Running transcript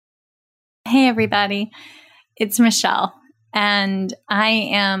Hey, everybody. It's Michelle, and I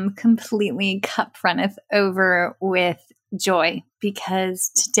am completely cup runneth over with joy because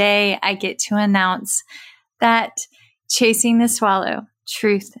today I get to announce that Chasing the Swallow,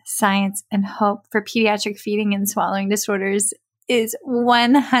 Truth, Science, and Hope for Pediatric Feeding and Swallowing Disorders is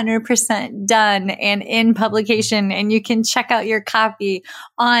 100% done and in publication, and you can check out your copy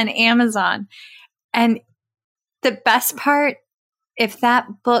on Amazon. And the best part, if that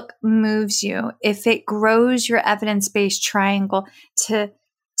book moves you, if it grows your evidence-based triangle to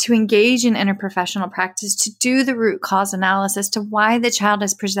engage in interprofessional practice, to do the root cause analysis to why the child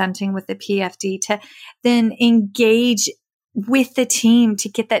is presenting with the PFD, to then engage with the team to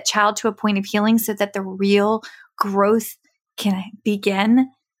get that child to a point of healing so that the real growth can begin,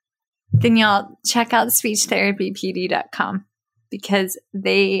 then y'all check out speechtherapypd.com because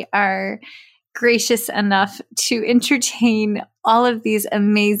they are gracious enough to entertain all of these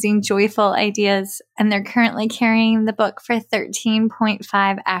amazing, joyful ideas. And they're currently carrying the book for 13.5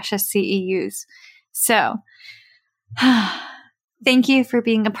 ASHA CEUs. So thank you for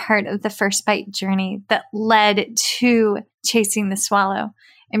being a part of the First Bite journey that led to Chasing the Swallow.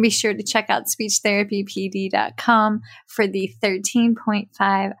 And be sure to check out speechtherapypd.com for the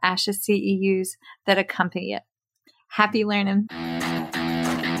 13.5 ASHA CEUs that accompany it. Happy learning.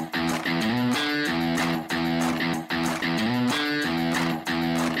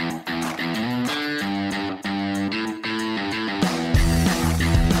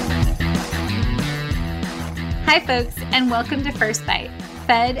 Hi, folks, and welcome to First Bite,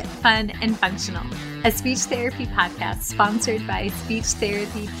 Fed, Fun, and Functional, a speech therapy podcast sponsored by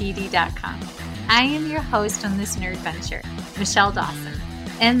SpeechTherapyPD.com. I am your host on this nerd venture, Michelle Dawson,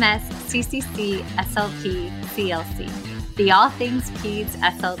 MS, CCC, SLP, CLC, the All Things Peds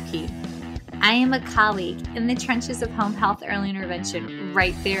SLP. I am a colleague in the trenches of home health early intervention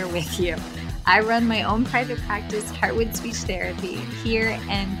right there with you. I run my own private practice, Heartwood Speech Therapy, here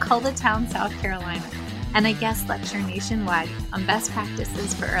in Coletown, South Carolina. And I guest lecture nationwide on best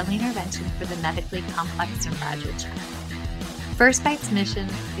practices for early intervention for the medically complex and fragile child. First Bite's mission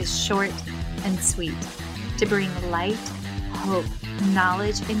is short and sweet, to bring light, hope,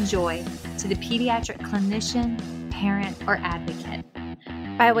 knowledge, and joy to the pediatric clinician, parent, or advocate.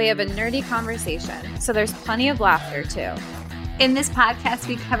 By way of a nerdy conversation, so there's plenty of laughter too. In this podcast,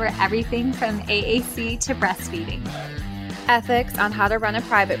 we cover everything from AAC to breastfeeding, ethics on how to run a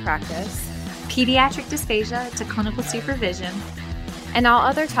private practice, pediatric dysphagia to clinical supervision, and all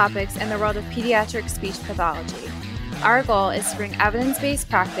other topics in the world of pediatric speech pathology. Our goal is to bring evidence-based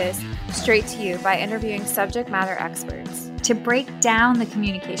practice straight to you by interviewing subject matter experts. To break down the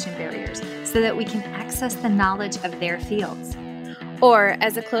communication barriers so that we can access the knowledge of their fields. Or,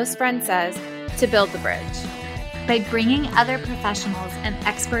 as a close friend says, to build the bridge. By bringing other professionals and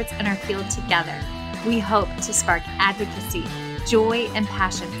experts in our field together, we hope to spark advocacy, joy, and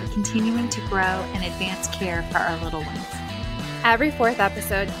passion for continuing to grow and advance care for our little ones. Every fourth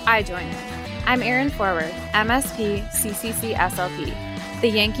episode, I join in. I'm Erin Forward, MSP, CCC, SLP, the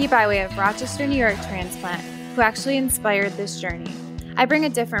Yankee by way of Rochester, New York transplant who actually inspired this journey. I bring a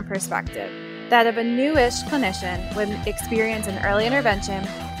different perspective, that of a newish clinician with experience in early intervention,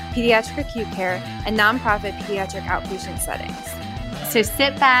 pediatric acute care, and nonprofit pediatric outpatient settings. So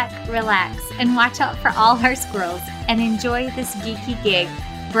sit back, relax, and watch out for all our squirrels and enjoy this geeky gig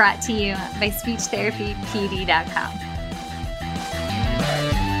brought to you by SpeechTherapyPD.com.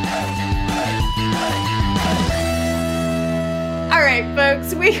 All right,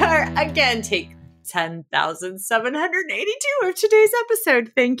 folks, we are again take 10,782 of today's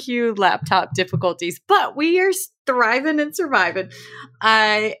episode. Thank you, laptop difficulties, but we are thriving and surviving.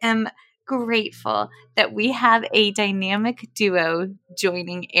 I am grateful that we have a dynamic duo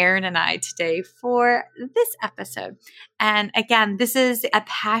joining Erin and I today for this episode. And again, this is a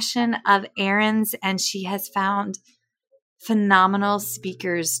passion of Erin's, and she has found phenomenal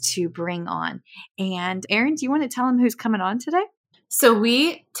speakers to bring on. And Erin, do you want to tell them who's coming on today? So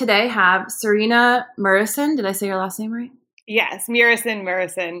we today have Serena Murison. Did I say your last name right? Yes, Murison.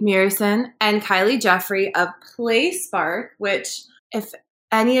 Murison and Kylie Jeffrey of PlaySpark, which if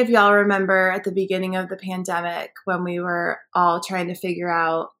any of y'all remember at the beginning of the pandemic when we were all trying to figure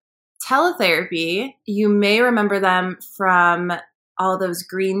out teletherapy, you may remember them from all those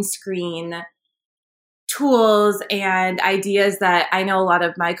green screen tools and ideas that I know a lot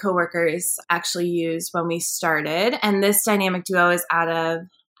of my coworkers actually used when we started. And this dynamic duo is out of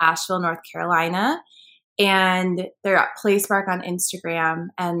Asheville, North Carolina, and they're at PlaySpark on Instagram.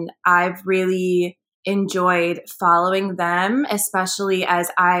 And I've really enjoyed following them, especially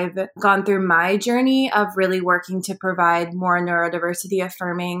as I've gone through my journey of really working to provide more neurodiversity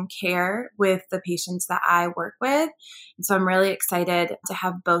affirming care with the patients that I work with. And so I'm really excited to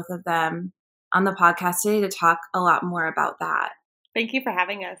have both of them on the podcast today to talk a lot more about that. Thank you for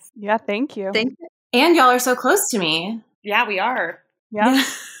having us. Yeah, thank you. Thank you. And y'all are so close to me. Yeah, we are. Yeah,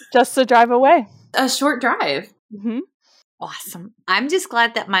 just a drive away. A short drive. Mm-hmm. Awesome. I'm just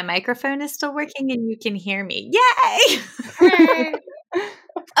glad that my microphone is still working and you can hear me. Yay! Hooray.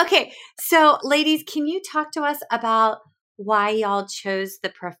 Okay, so ladies, can you talk to us about why y'all chose the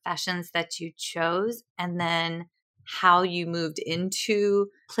professions that you chose and then how you moved into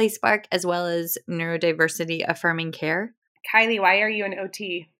PlaySpark as well as neurodiversity affirming care? Kylie, why are you an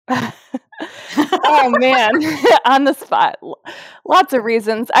OT? Oh man, on the spot. Lots of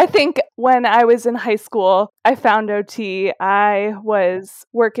reasons. I think when I was in high school, I found OT. I was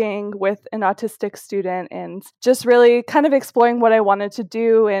working with an autistic student and just really kind of exploring what I wanted to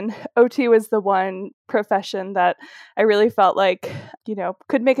do. And OT was the one profession that I really felt like,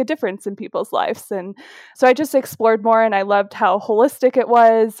 could make a difference in people's lives. And so I just explored more and I loved how holistic it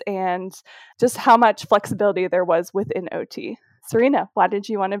was and just how much flexibility there was within OT. Serena, why did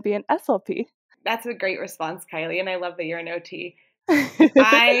you want to be an SLP? That's a great response, Kylie, and I love that you're an OT.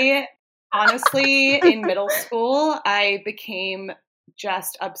 I honestly, in middle school, I became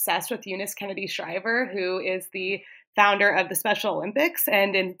just obsessed with Eunice Kennedy Shriver, who is the founder of the Special Olympics.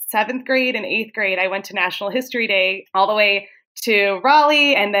 And in 7th grade and 8th grade, I went to National History Day all the way to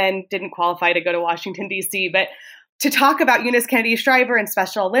Raleigh and then didn't qualify to go to Washington, D.C., but to talk about Eunice Kennedy Shriver and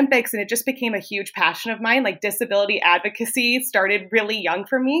Special Olympics. And it just became a huge passion of mine. Like disability advocacy started really young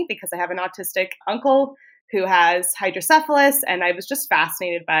for me because I have an autistic uncle who has hydrocephalus. And I was just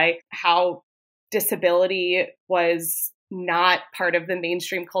fascinated by how disability was not part of the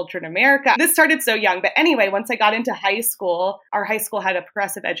mainstream culture in America. This started so young. But anyway, once I got into high school, our high school had a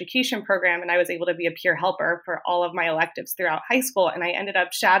progressive education program and I was able to be a peer helper for all of my electives throughout high school. And I ended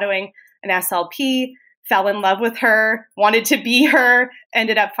up shadowing an SLP, fell in love with her, wanted to be her,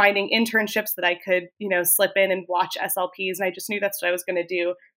 ended up finding internships that I could, slip in and watch SLPs. And I just knew that's what I was going to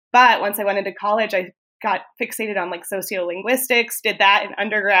do. But once I went into college, I got fixated on like sociolinguistics, did that in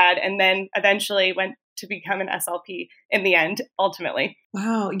undergrad, and then eventually went to become an SLP in the end, ultimately.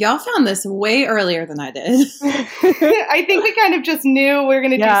 Wow. Y'all found this way earlier than I did. I think we kind of just knew we were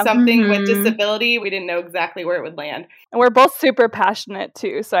going to do something with disability. We didn't know exactly where it would land. And we're both super passionate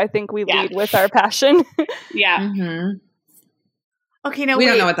too. So I think we lead with our passion. Yeah. Mm-hmm. Okay, now we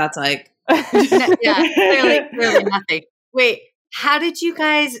don't know what that's like. Clearly nothing. Wait, how did you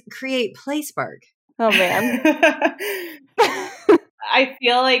guys create PlaySpark? Oh man. I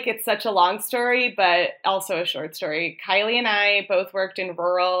feel like it's such a long story, but also a short story. Kylie and I both worked in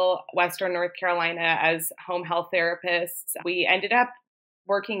rural Western North Carolina as home health therapists. We ended up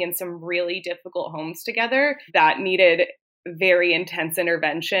working in some really difficult homes together that needed very intense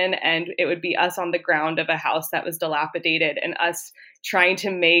intervention. And it would be us on the ground of a house that was dilapidated and us trying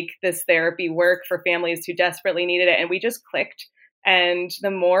to make this therapy work for families who desperately needed it. And we just clicked. And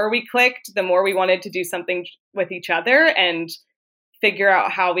the more we clicked, the more we wanted to do something with each other and figure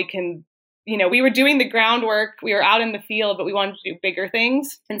out how we can, we were doing the groundwork, we were out in the field, but we wanted to do bigger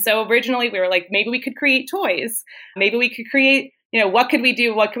things. And so originally we were like, maybe we could create toys. Maybe we could create, what could we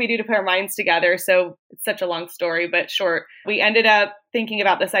do? What could we do to put our minds together? So it's such a long story, but short. We ended up thinking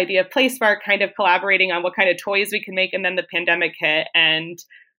about this idea of PlaySpark, kind of collaborating on what kind of toys we can make. And then the pandemic hit and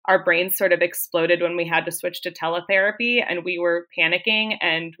our brains sort of exploded when we had to switch to teletherapy and we were panicking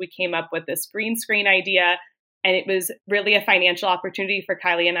and we came up with this green screen idea. And it was really a financial opportunity for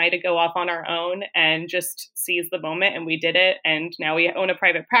Kylie and I to go off on our own and just seize the moment. And we did it. And now we own a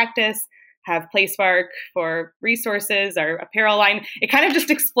private practice, have PlaySpark for resources, our apparel line. It kind of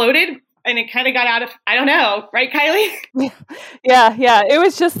just exploded and it kind of got out of, I don't know, right, Kylie? Yeah. It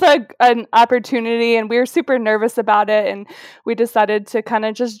was just an opportunity and we were super nervous about it. And we decided to kind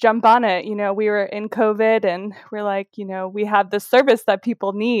of just jump on it. We were in COVID and we're like, we have this service that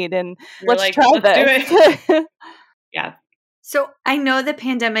people need and let's try this. Do it. Yeah. So I know the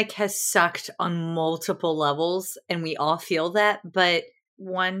pandemic has sucked on multiple levels and we all feel that, but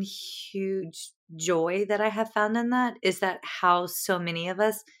one huge joy that I have found in that is that how so many of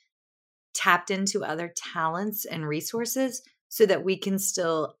us tapped into other talents and resources so that we can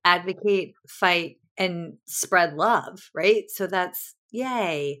still advocate, fight, and spread love, right? So that's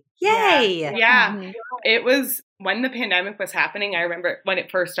yay. Yeah. Mm-hmm. It was when the pandemic was happening. I remember when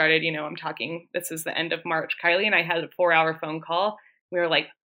it first started, I'm talking, this is the end of March. Kylie and I had a 4-hour phone call. We were like,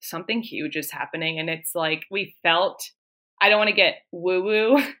 something huge is happening. And it's like, we felt, I don't want to get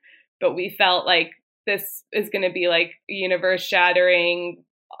woo-woo, but we felt like this is going to be like universe shattering,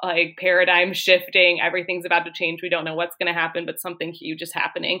 like paradigm shifting. Everything's about to change. We don't know what's going to happen, but something huge is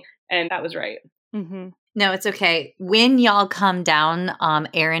happening. And that was right. Mm-hmm. No, it's okay. When y'all come down,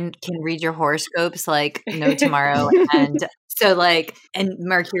 Erin can read your horoscopes like no tomorrow. And so like, and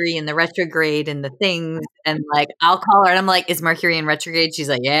Mercury in the retrograde and the things. And like, I'll call her and I'm like, is Mercury in retrograde? She's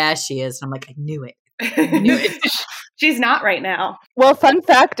like, yeah, she is. And I'm like, I knew it. I knew it. She's not right now. Well, fun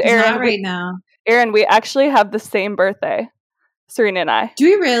fact, Erin. Not right now. Erin, we actually have the same birthday, Serena and I. Do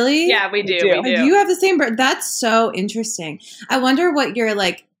we really? Yeah, we do. do. We do. You have the same birth. That's so interesting. I wonder what your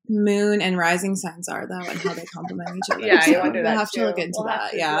like moon and rising signs are, though, and how they complement each other. Yeah, So I wonder that we'll have too. to look into We'll have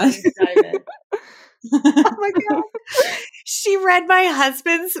that. to Yeah. really dive in. Oh my God. She read my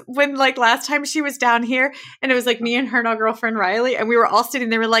husband's when like last time she was down here, and it was like me and her and our girlfriend Riley, and we were all sitting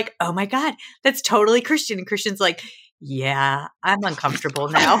there, we're like, oh my God, that's totally Christian. And Christian's like, yeah, I'm uncomfortable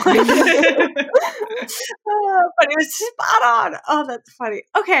now. But it was spot on. Oh, that's funny.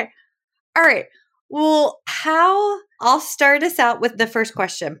 Okay. All right. Well, I'll start us out with the first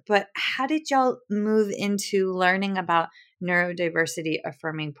question, but how did y'all move into learning about neurodiversity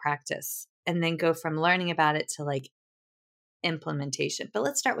affirming practice and then go from learning about it to like implementation? But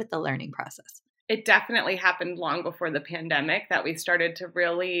let's start with the learning process. It definitely happened long before the pandemic that we started to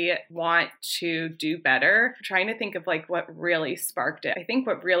really want to do better. I'm trying to think of like what really sparked it. I think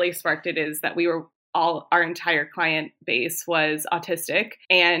what really sparked it is that our entire client base was autistic.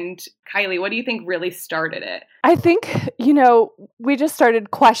 And Kylie, what do you think really started it? I think, we just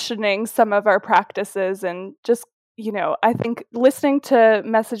started questioning some of our practices and just, I think listening to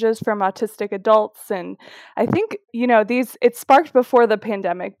messages from autistic adults, and I think, it sparked before the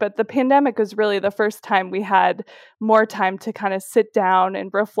pandemic, but the pandemic was really the first time we had more time to kind of sit down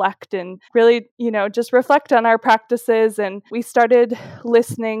and reflect and really, just reflect on our practices. And we started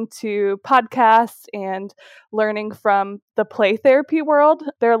listening to podcasts and learning from the play therapy world.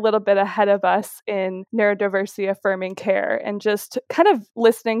 They're a little bit ahead of us in neurodiversity affirming care, and just kind of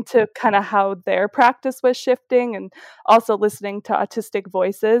listening to kind of how their practice was shifting and also listening to autistic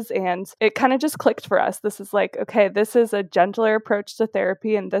voices. And it kind of just clicked for us. This is like, okay, this is a gentler approach to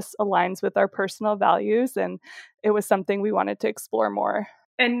therapy and this aligns with our personal values. And it was something we wanted to explore more.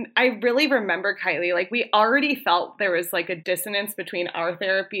 And I really remember, Kylie, like we already felt there was like a dissonance between our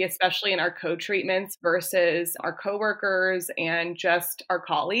therapy, especially in our co-treatments versus our coworkers and just our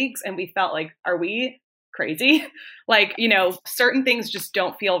colleagues. And we felt like, are we crazy? Like, certain things just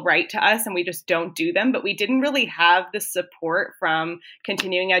don't feel right to us and we just don't do them. But we didn't really have the support from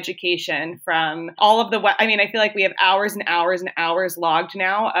continuing education, from all of I feel like we have hours and hours and hours logged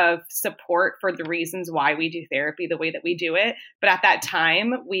now of support for the reasons why we do therapy the way that we do it. But at that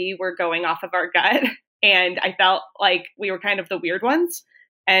time, we were going off of our gut, and I felt like we were kind of the weird ones.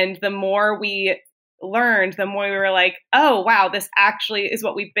 And the more we learned, the more we were like, oh, wow, this actually is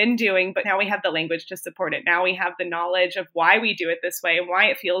what we've been doing. But now we have the language to support it. Now we have the knowledge of why we do it this way and why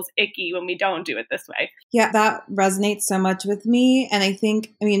it feels icky when we don't do it this way. Yeah, that resonates so much with me. And I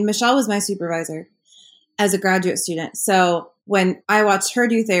think, Michelle was my supervisor as a graduate student. So when I watched her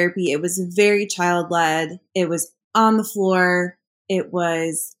do therapy, it was very child-led. It was on the floor. It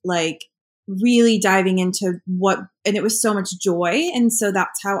was like really diving into and it was so much joy. And so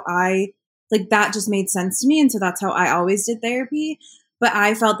that's how that just made sense to me. And so that's how I always did therapy. But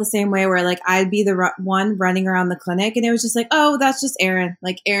I felt the same way where like I'd be the one running around the clinic, and it was just like, oh, that's just Erin.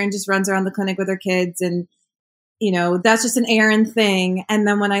 Like Erin just runs around the clinic with her kids, and that's just an Erin thing. And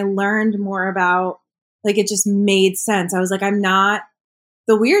then when I learned more about, like, it just made sense. I was like, I'm not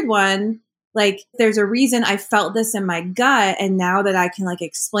the weird one. Like, there's a reason I felt this in my gut. And now that I can like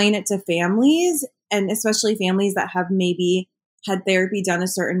explain it to families, and especially families that have maybe had therapy done a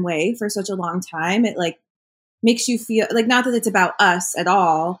certain way for such a long time, it like makes you feel like, not that it's about us at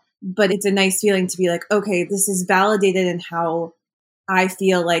all, but it's a nice feeling to be like, okay, this is validated in how I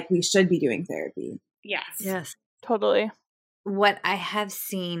feel like we should be doing therapy. Yes. Totally. What I have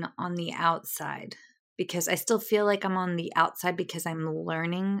seen on the outside, because I still feel like I'm on the outside because I'm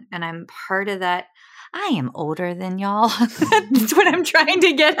learning and I'm part of that. I am older than y'all. That's what I'm trying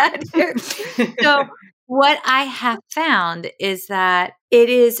to get at here. So what I have found is that it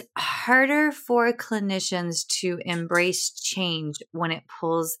is harder for clinicians to embrace change when it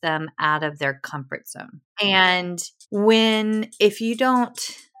pulls them out of their comfort zone. And if you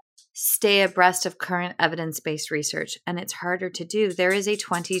don't stay abreast of current evidence-based research, and it's harder to do, there is a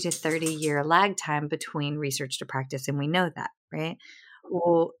 20 to 30 year lag time between research to practice, and we know that, right?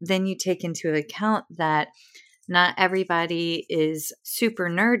 Well, then you take into account that not everybody is super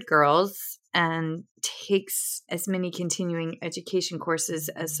nerd girls and takes as many continuing education courses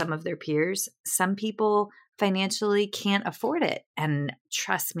as some of their peers. Some people financially can't afford it. And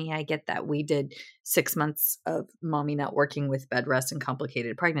trust me, I get that. We did 6 months of mommy not working with bed rest and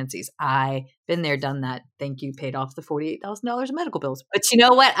complicated pregnancies. I've been there, done that. Thank you. Paid off the $48,000 of medical bills. But you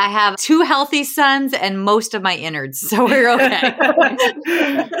know what? I have 2 healthy sons and most of my innards, so we're okay.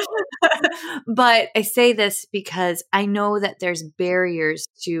 But I say this because I know that there's barriers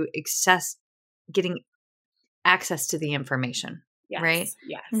to getting access to the information, Yes, right?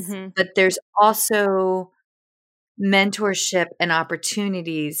 Yes. Mm-hmm. But there's also mentorship and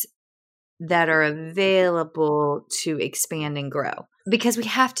opportunities that are available to expand and grow because we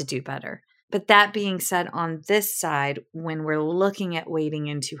have to do better. But that being said, on this side, when we're looking at wading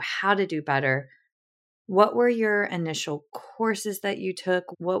into how to do better, what were your initial courses that you took?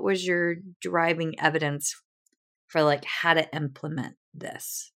 What was your driving evidence for like how to implement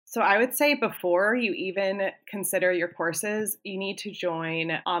this? So I would say before you even consider your courses, you need to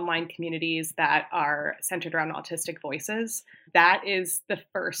join online communities that are centered around autistic voices. That is the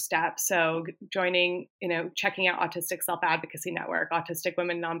first step. So joining, checking out Autistic Self-Advocacy Network, Autistic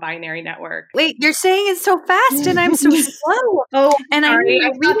Women Non-Binary Network. Wait, you're saying it so fast and I'm so slow. Oh, and sorry.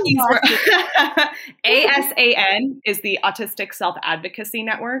 I thought these were ASAN is the Autistic Self-Advocacy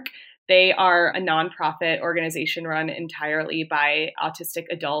Network. They are a nonprofit organization run entirely by autistic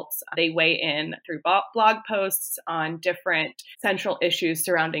adults. They weigh in through blog posts on different central issues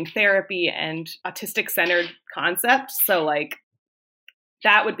surrounding therapy and autistic-centered concepts. So,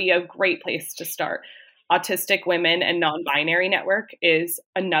 that would be a great place to start. Autistic Women and Non-Binary Network is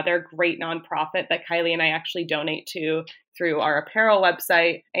another great nonprofit that Kylie and I actually donate to through our apparel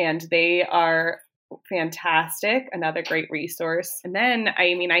website, and they are fantastic. Another great resource. And then,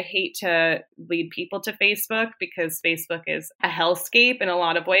 I hate to lead people to Facebook because Facebook is a hellscape in a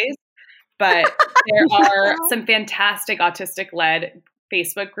lot of ways, but there are some fantastic autistic-led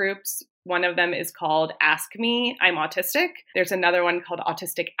Facebook groups. One of them is called Ask Me, I'm Autistic. There's another one called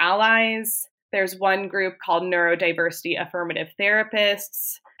Autistic Allies. There's one group called Neurodiversity Affirmative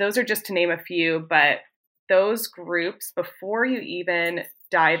Therapists. Those are just to name a few, but those groups, before you even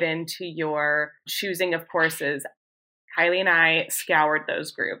dive into your choosing of courses, Kylie and I scoured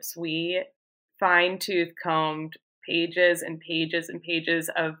those groups. We fine-tooth combed pages and pages and pages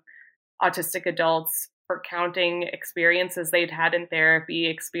of autistic adults recounting experiences they'd had in therapy,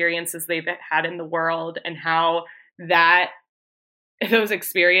 experiences they've had in the world, and how those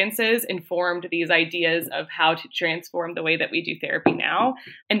experiences informed these ideas of how to transform the way that we do therapy now.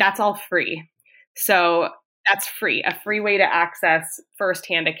 And that's all free. So that's free, a free way to access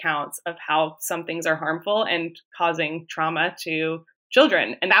firsthand accounts of how some things are harmful and causing trauma to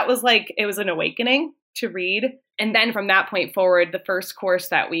children. And that was it was an awakening to read. And then from that point forward, the first course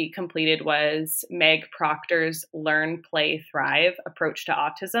that we completed was Meg Proctor's Learn, Play, Thrive Approach to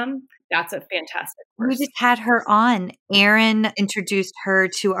Autism. That's a fantastic course. We just had her on. Erin introduced her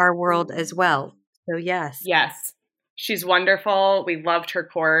to our world as well. So yes. Yes. She's wonderful. We loved her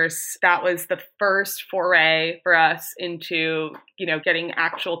course. That was the first foray for us into, getting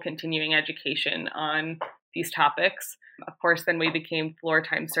actual continuing education on these topics. Of course, then we became Floor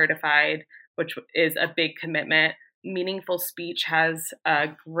Time certified, which is a big commitment. Meaningful Speech has a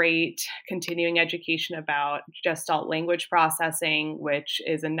great continuing education about Gestalt language processing, which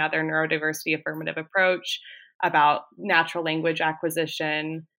is another neurodiversity affirmative approach, about natural language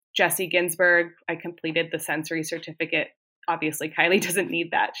acquisition. Jessie Ginsburg, I completed the sensory certificate. Obviously, Kylie doesn't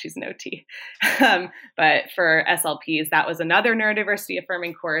need that. She's an OT. But for SLPs, that was another neurodiversity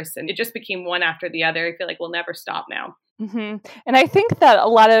affirming course. And it just became one after the other. I feel like we'll never stop now. Mm-hmm. And I think that a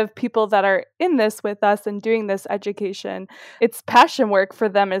lot of people that are in this with us and doing this education, it's passion work for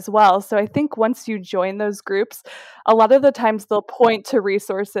them as well. So I think once you join those groups, a lot of the times they'll point to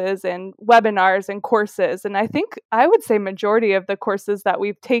resources and webinars and courses. And I would say majority of the courses that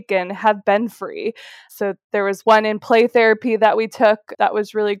we've taken have been free. So there was one in play therapy that we took that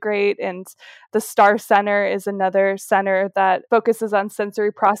was really great. And the STAR Center is another center that focuses on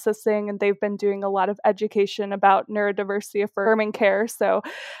sensory processing, and they've been doing a lot of education about neurodiversity affirming care. So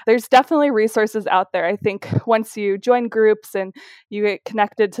there's definitely resources out there. I think once you join groups and you get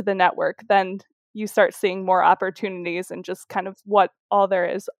connected to the network, then you start seeing more opportunities and just kind of what all there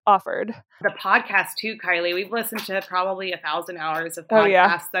is offered. The podcast too, Kylie, we've listened to probably 1,000 hours of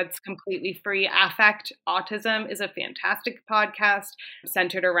podcasts that's completely free. Affect Autism is a fantastic podcast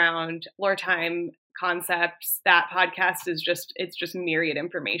centered around floor time concepts. That podcast is just myriad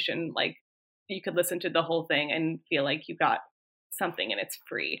information. You could listen to the whole thing and feel like you got something, and it's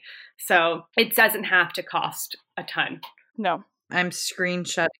free. So it doesn't have to cost a ton. No. I'm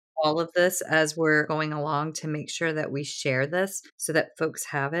screenshotting all of this as we're going along to make sure that we share this so that folks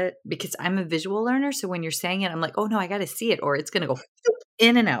have it, because I'm a visual learner. So when you're saying it, I'm like, oh no, I got to see it or it's going to go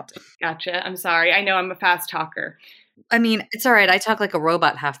in and out. Gotcha. I'm sorry. I know I'm a fast talker. I mean, it's all right. I talk like a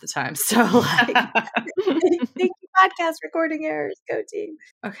robot half the time. So like, thank you, podcast recording errors. Go team.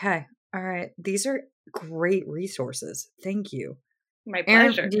 Okay. All right. These are great resources. Thank you. My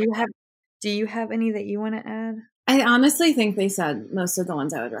Erin, pleasure. do you have any that you want to add? I honestly think they said most of the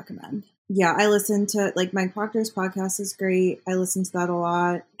ones I would recommend. Yeah, I listen to, like, Mike Proctor's podcast is great. I listen to that a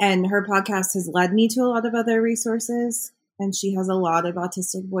lot. And her podcast has led me to a lot of other resources. And she has a lot of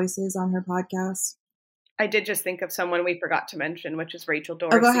autistic voices on her podcast. I did just think of someone we forgot to mention, which is Rachel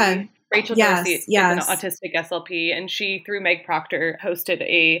Dorsey. Oh, go ahead. Rachel Dorsey is an autistic SLP, and she, through Meg Proctor, hosted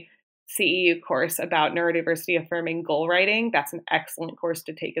a CEU course about neurodiversity affirming goal writing. That's an excellent course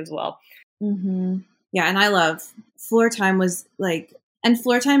to take as well. Mm-hmm. Yeah, and I love Floor Time was like, and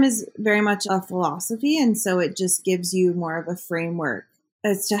Floor Time is very much a philosophy, and so it just gives you more of a framework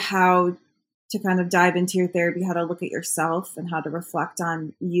as to how to kind of dive into your therapy, how to look at yourself and how to reflect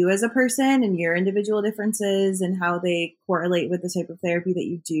on you as a person and your individual differences and how they correlate with the type of therapy that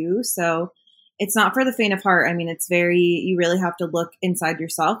you do. So it's not for the faint of heart. I mean, you really have to look inside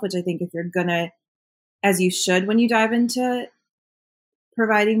yourself, which I think if you're gonna, as you should when you dive into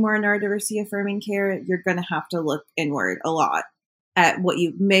providing more neurodiversity affirming care, you're gonna have to look inward a lot at what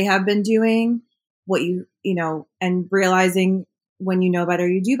you may have been doing, what you know, and realizing when you know better,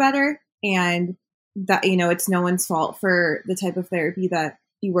 you do better. And that, it's no one's fault for the type of therapy that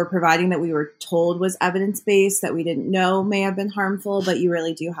you were providing that we were told was evidence-based, that we didn't know may have been harmful, but you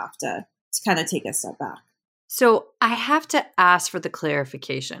really do have to kind of take a step back. So I have to ask for the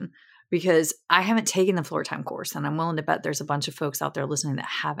clarification because I haven't taken the Floor Time course and I'm willing to bet there's a bunch of folks out there listening that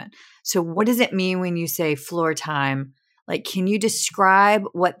haven't. So what does it mean when you say Floor Time? Like, can you describe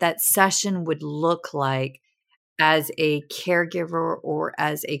what that session would look like as a caregiver or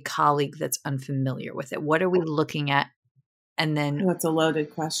as a colleague that's unfamiliar with it? What are we looking at? And then that's a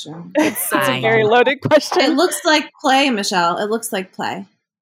loaded question. It's a very loaded question. It looks like play, Michelle. It looks like play.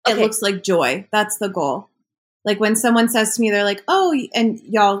 Okay. It looks like joy. That's the goal. Like when someone says to me, they're like, oh, and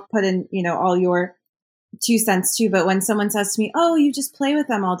y'all put in, all your 2 cents too. But when someone says to me, oh, you just play with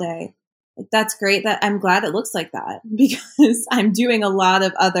them all day. Like, that's great. That I'm glad it looks like that because I'm doing a lot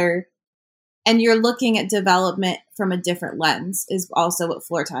of other. And you're looking at development from a different lens is also what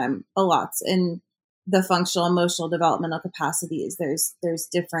Floor Time allots in the functional, emotional, developmental capacities. There's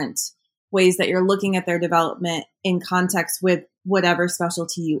different ways that you're looking at their development in context with whatever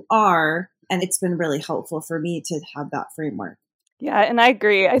specialty you are. And it's been really helpful for me to have that framework. Yeah, and I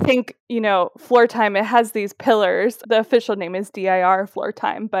agree. I think, Floor Time, it has these pillars. The official name is DIR Floor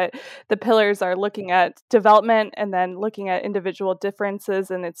Time, but the pillars are looking at development and then looking at individual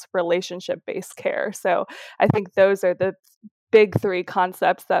differences and its relationship-based care. So I think those are the big 3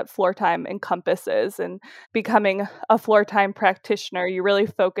 concepts that Floor Time encompasses. And becoming a Floor Time practitioner, you really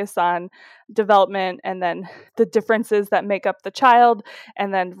focus on development and then the differences that make up the child,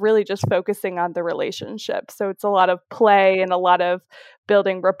 and then really just focusing on the relationship. So it's a lot of play and a lot of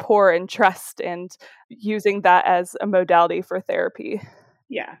building rapport and trust and using that as a modality for therapy.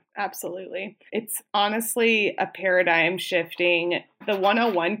 Yeah, absolutely. It's honestly a paradigm shifting. The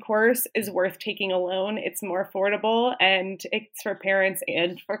 101 course is worth taking alone. It's more affordable and it's for parents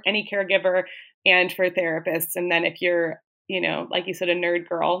and for any caregiver and for therapists. And then if you're, like you said, a nerd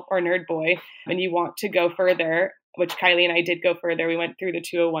girl or nerd boy and you want to go further, which Kylie and I did go further. We went through the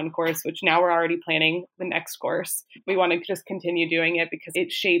 201 course, which now we're already planning the next course. We want to just continue doing it because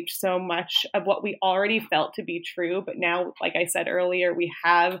it shaped so much of what we already felt to be true. But now, like I said earlier, we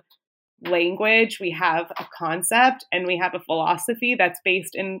have language, we have a concept, and we have a philosophy that's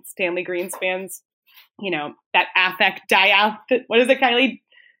based in Stanley Greenspan's, that affect what is it, Kylie?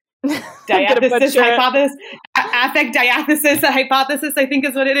 Diathesis hypothesis. Affect diathesis hypothesis, I think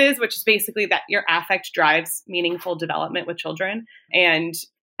is what it is, which is basically that your affect drives meaningful development with children. And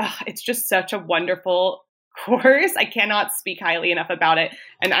it's just such a wonderful course. I cannot speak highly enough about it.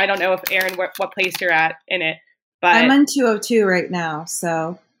 And I don't know if Erin, what place you're at in it, but I'm on 202 right now.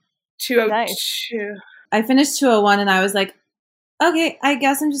 So 202. Nice. I finished 201 and I was like, okay, I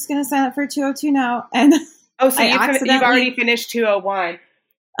guess I'm just going to sign up for 202 now. And so you've already finished 201.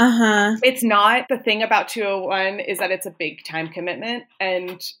 Uh-huh. It's not. The thing about 201 is that it's a big time commitment.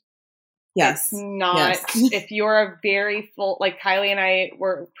 And yes, it's not, if you're a very full, like Kylie and I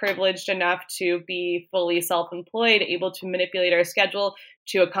were privileged enough to be fully self-employed, able to manipulate our schedule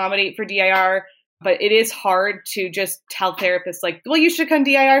to accommodate for DIR. But it is hard to just tell therapists like, well, you should come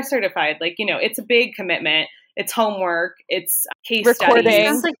DIR certified. Like, it's a big commitment. it's homework, it's case Recording. studies.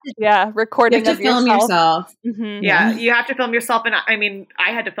 Sounds like Recording You have of to film yourself. Mhm. Yeah, you have to film yourself. And I mean,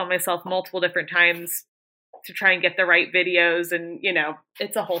 I had to film myself multiple different times to try and get the right videos. And,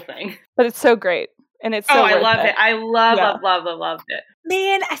 it's a whole thing. But it's so great. And it's so I worth love it. I loved it.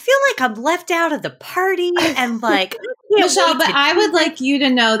 man, I feel like I'm left out of the party and like Michelle, but I would like you to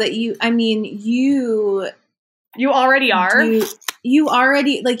know that you already are. You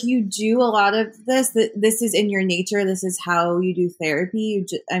already, like, you do a lot of this. This is in your nature. This is how you do therapy.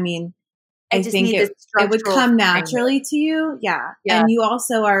 I think it would come naturally to you. Yeah. And you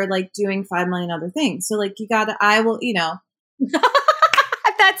also are like doing 5 million other things. So like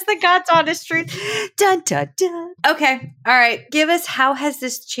That's the God's honest truth. Dun, dun, dun. Okay. All right. Give us, how has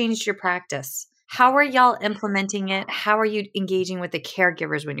this changed your practice? How are y'all implementing it? How are you engaging with the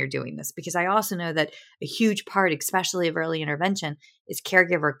caregivers when you're doing this? Because I also know that a huge part, especially of early intervention, is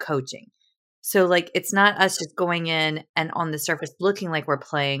caregiver coaching. So like, it's not us just going in and on the surface looking like we're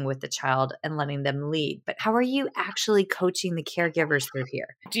playing with the child and letting them lead, but how are you actually coaching the caregivers through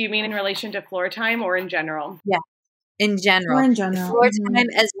here? Do you mean in relation to floor time or in general? Yeah, in general. Or in general. Floor time,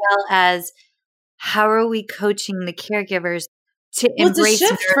 as well as how are we coaching the caregivers to embrace? It's a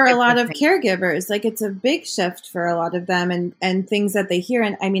shift for a lot of caregivers. Like, it's a big shift for a lot of them and things that they hear.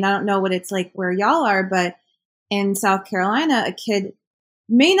 And I mean, I don't know what it's like where y'all are, but in South Carolina, a kid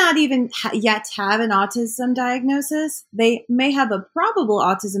may not even yet have an autism diagnosis. They may have a probable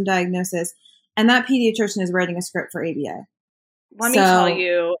autism diagnosis, and that pediatrician is writing a script for ABA. Let me tell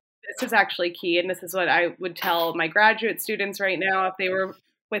you, this is actually key, and this is what I would tell my graduate students right now if they were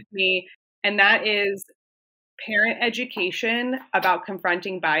with me, and that is parent education about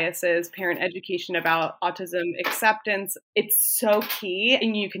confronting biases, parent education about autism acceptance. It's so key,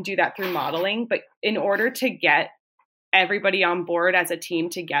 and you can do that through modeling, but in order to get everybody on board as a team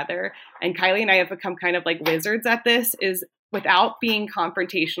together, and Kylie and I have become kind of like wizards at this, is without being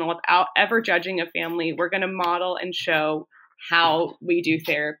confrontational, without ever judging a family, we're going to model and show how we do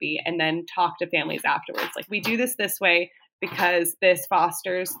therapy and then talk to families afterwards. Like, we do this way because this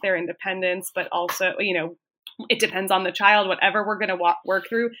fosters their independence, but also, it depends on the child, whatever we're going to work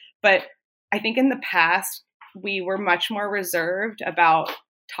through. But I think in the past, we were much more reserved about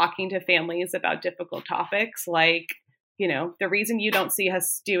talking to families about difficult topics, like, the reason you don't see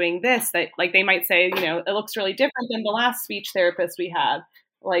us doing this, that like they might say, it looks really different than the last speech therapist we had.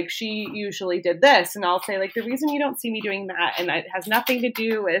 Like, she usually did this. And I'll say, like, the reason you don't see me doing that, and it has nothing to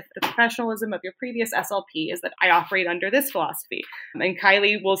do with the professionalism of your previous SLP, is that I operate under this philosophy. And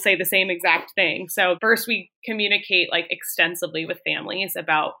Kylie will say the same exact thing. So first we communicate like extensively with families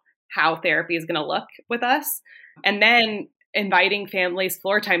about how therapy is going to look with us. And then inviting families,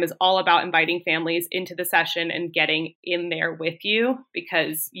 floor time is all about inviting families into the session and getting in there with you,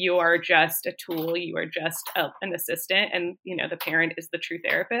 because you are just a tool. You are just an assistant, and the parent is the true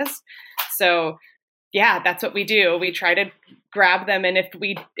therapist. So yeah, that's what we do. We try to grab them. And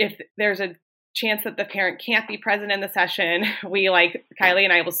if there's a chance that the parent can't be present in the session, we, like, Kylie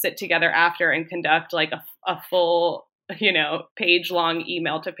and I will sit together after and conduct like a full, page long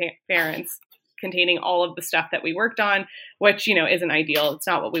email to parents containing all of the stuff that we worked on, which, isn't ideal. It's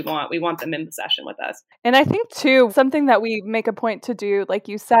not what we want. We want them in the session with us. And I think too, something that we make a point to do, like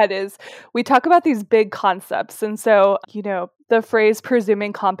you said, is we talk about these big concepts. And so, the phrase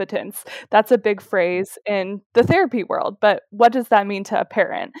presuming competence, that's a big phrase in the therapy world, but what does that mean to a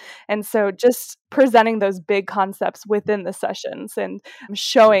parent? And so just presenting those big concepts within the sessions and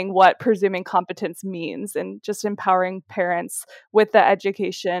showing what presuming competence means, and just empowering parents with the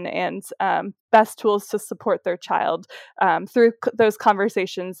education and best tools to support their child through those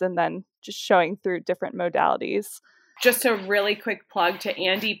conversations, and then just showing through different modalities. Just a really quick plug to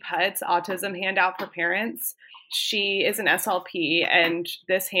Andy Putt's Autism Handout for Parents. She is an SLP, and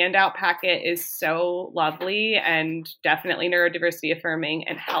this handout packet is so lovely and definitely neurodiversity affirming,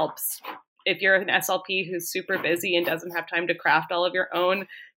 and helps if you're an SLP who's super busy and doesn't have time to craft all of your own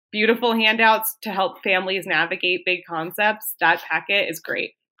beautiful handouts to help families navigate big concepts. That packet is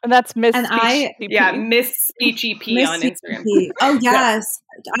great. And that's Miss Speech EP. Yeah, Miss Speech EP on Instagram. Oh, yes.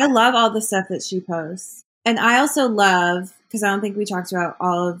 I love all the stuff that she posts. And I also love, because I don't think we talked about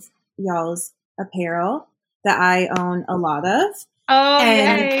all of y'all's apparel that I own a lot of. Oh,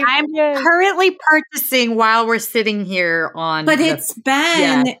 and I'm currently purchasing while we're sitting here on. But it's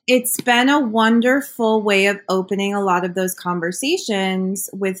been a wonderful way of opening a lot of those conversations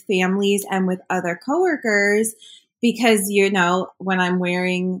with families and with other coworkers, because when I'm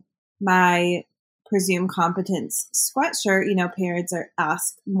wearing my presumed competence sweatshirt, parents are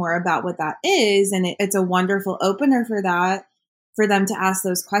asked more about what that is, and it's a wonderful opener for that, for them to ask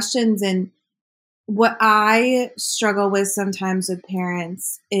those questions. And What I struggle with sometimes with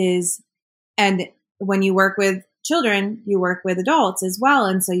parents is, and when you work with children, you work with adults as well.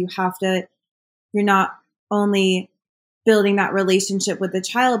 And so you're not only building that relationship with the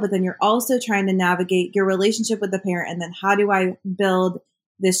child, but then you're also trying to navigate your relationship with the parent. And then how do I build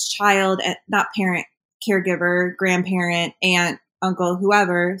this child, not parent, caregiver, grandparent, aunt, uncle,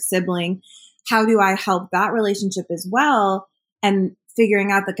 whoever, sibling, how do I help that relationship as well? And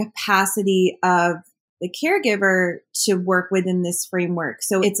figuring out the capacity of the caregiver to work within this framework.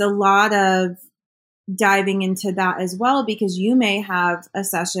 So it's a lot of diving into that as well, because you may have a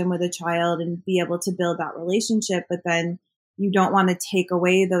session with a child and be able to build that relationship, but then you don't want to take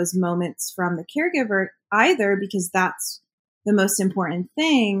away those moments from the caregiver either, because that's the most important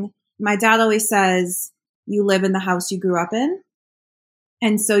thing. My dad always says, you live in the house you grew up in.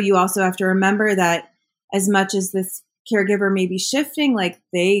 And so you also have to remember that as much as this caregiver may be shifting, like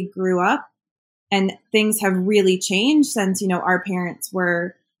they grew up and things have really changed since, our parents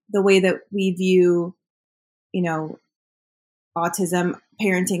were the way that we view, autism,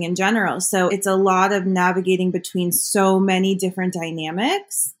 parenting in general. So it's a lot of navigating between so many different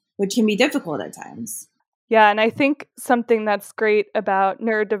dynamics, which can be difficult at times. Yeah, and I think something that's great about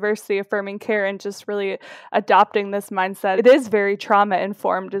neurodiversity affirming care and just really adopting this mindset, it is very trauma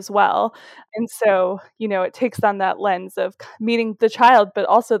informed as well. And so, it takes on that lens of meeting the child, but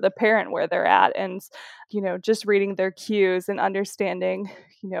also the parent where they're at, and, just reading their cues and understanding,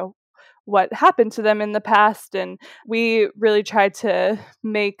 what happened to them in the past. And we really tried to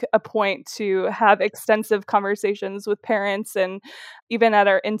make a point to have extensive conversations with parents, and even at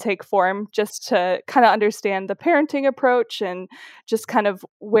our intake form, just to kind of understand the parenting approach and just kind of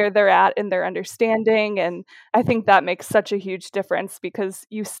where they're at in their understanding. And I think that makes such a huge difference, because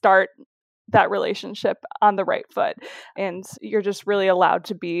you start that relationship on the right foot, and you're just really allowed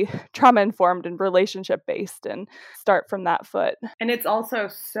to be trauma informed and relationship based and start from that foot. And it's also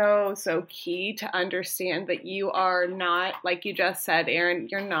so key to understand that you are not, like you just said, Erin,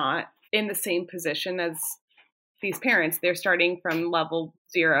 you're not in the same position as these parents. They're starting from level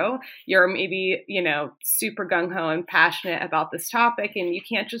 0. You're maybe, super gung-ho and passionate about this topic, and you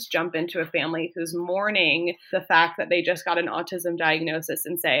can't just jump into a family who's mourning the fact that they just got an autism diagnosis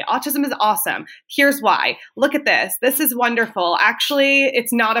and say, autism is awesome. Here's why. Look at this. This is wonderful. Actually,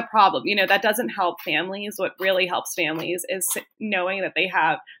 it's not a problem. That doesn't help families. What really helps families is knowing that they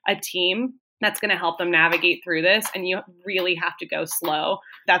have a team that's going to help them navigate through this. And you really have to go slow.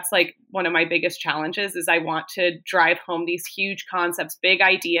 That's like one of my biggest challenges, is I want to drive home these huge concepts, big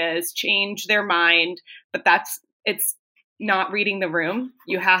ideas, change their mind. But it's not reading the room.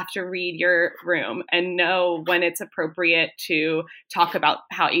 You have to read your room and know when it's appropriate to talk about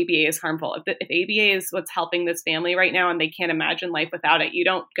how ABA is harmful. If ABA is what's helping this family right now and they can't imagine life without it, you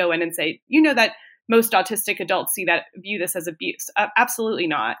don't go in and say, that most autistic adults view this as abuse. Absolutely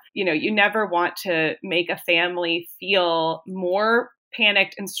not. You never want to make a family feel more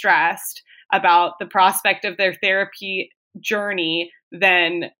panicked and stressed about the prospect of their therapy journey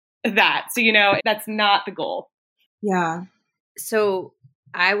than that. So, that's not the goal. Yeah. So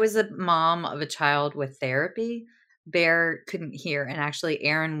I was a mom of a child with therapy. Bear couldn't hear. And actually,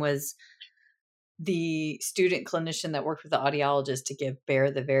 Erin was the student clinician that worked with the audiologist to give Bear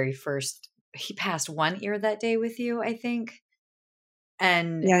the very first. He passed one ear that day with you, I think.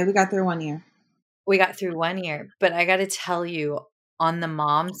 And yeah, we got through 1 year. We got through 1 year. But I got to tell you, on the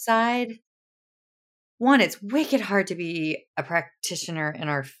mom side, one, it's wicked hard to be a practitioner in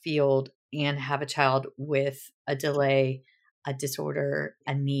our field and have a child with a delay, a disorder,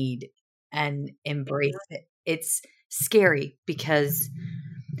 a need, and embrace it. It's scary because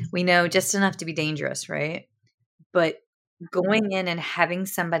we know just enough to be dangerous, right? But going in and having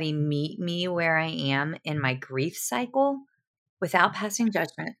somebody meet me where I am in my grief cycle without passing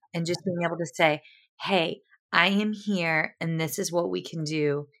judgment, and just being able to say, hey, I am here and this is what we can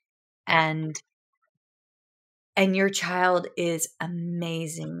do. And your child is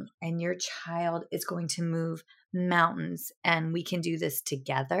amazing, and your child is going to move mountains, and we can do this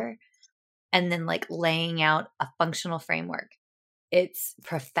together. And then like laying out a functional framework. It's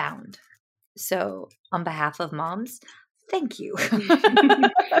profound. So on behalf of moms, thank you.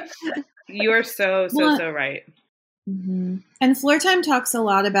 You are so right. Mm-hmm. And Floor Time talks a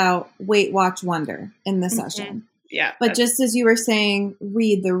lot about wait, watch, wonder in the session. Yeah. But just as you were saying,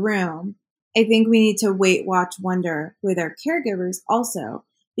 read the room, I think we need to wait, watch, wonder with our caregivers also,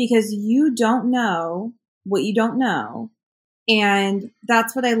 because you don't know what you don't know. And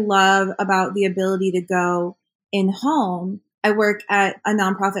that's what I love about the ability to go in home. I work at a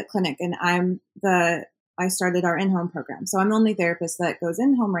nonprofit clinic, and I started our in-home program. So I'm the only therapist that goes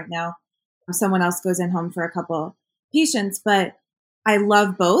in home right now. someone else goes in home for a couple patients. But I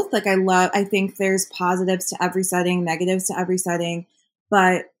love both. Like I think there's positives to every setting, negatives to every setting.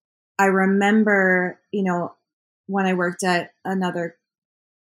 But I remember, when I worked at another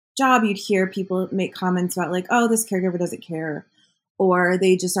job, you'd hear people make comments about like, oh, this caregiver doesn't care, or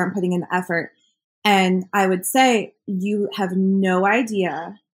they just aren't putting in the effort. And I would say, you have no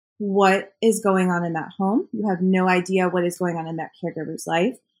idea what is going on in that home. You have no idea what is going on in that caregiver's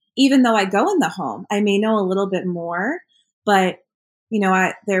life. Even though I go in the home, I may know a little bit more, but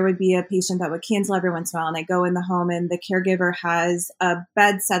there would be a patient that would cancel every once in a while, and I go in the home and the caregiver has a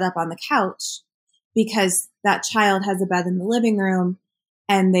bed set up on the couch because that child has a bed in the living room,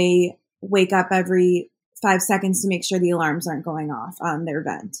 and they wake up every 5 seconds to make sure the alarms aren't going off on their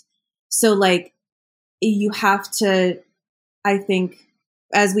vent. So like, you have to, I think,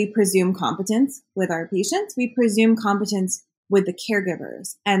 as we presume competence with our patients, we presume competence with the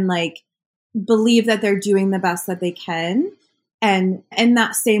caregivers, and like believe that they're doing the best that they can. And in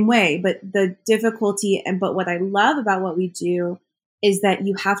that same way, but the difficulty but what I love about what we do is that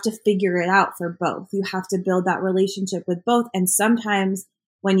you have to figure it out for both. You have to build that relationship with both. And sometimes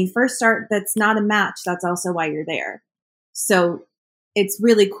when you first start, that's not a match. That's also why you're there. So it's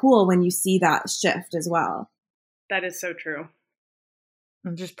really cool when you see that shift as well. That is so true.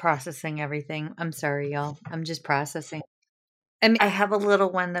 I'm just processing everything. I'm sorry, y'all. I'm just processing. I have a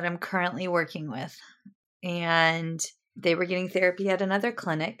little one that I'm currently working with, and they were getting therapy at another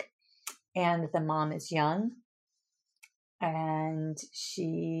clinic, and the mom is young, and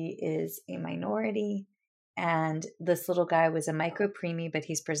she is a minority, and this little guy was a micro-preemie, but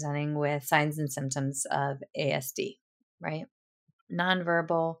he's presenting with signs and symptoms of ASD, right?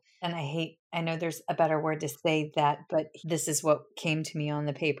 Nonverbal. And I know there's a better word to say that, but this is what came to me on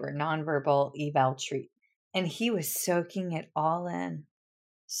the paper, nonverbal eval treat. And he was soaking it all in.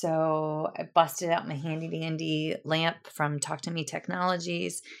 So I busted out my handy dandy lamp from Talk to Me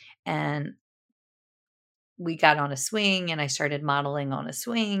Technologies, and we got on a swing, and I started modeling on a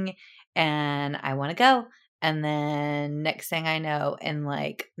swing, and I want to go. And then next thing I know, in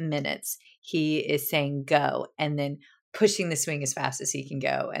like minutes, he is saying go, and then pushing the swing as fast as he can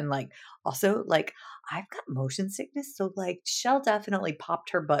go. And like, also like, I've got motion sickness. So like, Shell definitely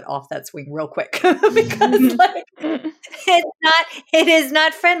popped her butt off that swing real quick because like, it is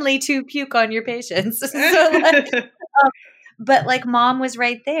not friendly to puke on your patients. So like, but like, mom was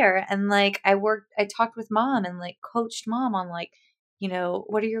right there. And like, I talked with mom and like coached mom on like,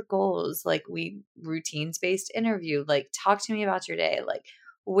 what are your goals? Like, we routines-based interview, like, talk to me about your day. Like,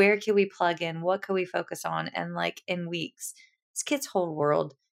 where can we plug in? What can we focus on? And like, in weeks, this kid's whole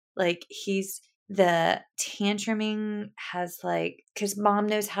world, like, the tantruming has like, because mom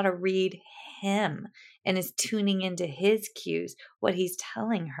knows how to read him and is tuning into his cues, what he's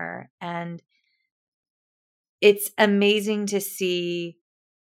telling her. And it's amazing to see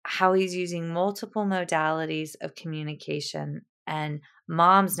how he's using multiple modalities of communication, and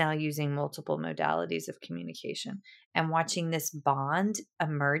mom's now using multiple modalities of communication, and watching this bond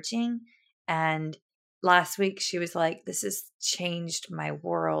emerging. And last week she was like, this has changed my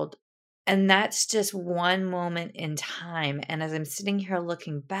world. And that's just one moment in time. And as I'm sitting here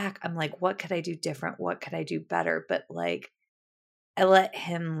looking back, I'm like, what could I do different? What could I do better? But like, I let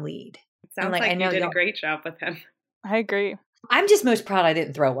him lead. It sounds like you did a great job with him. I agree. I'm just most proud I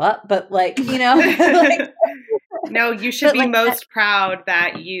didn't throw up, but like, like, no, you should be like, most proud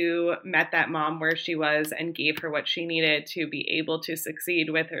that you met that mom where she was and gave her what she needed to be able to succeed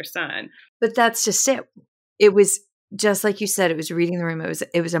with her son. But that's just it. It was just like you said, it was reading the room.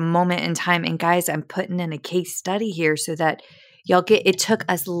 It was a moment in time. And guys, I'm putting in a case study here so that y'all it took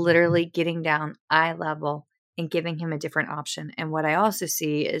us literally getting down eye level and giving him a different option. And what I also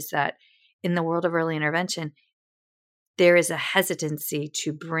see is that in the world of early intervention, there is a hesitancy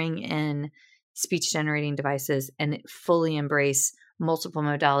to bring in speech generating devices and fully embrace multiple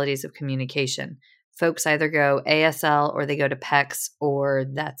modalities of communication. Folks either go ASL or they go to PECS, or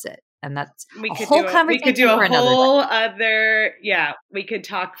that's it. And that's we could do a whole other, we could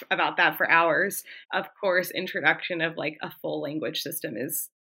talk about that for hours. Of course, introduction of like a full language system is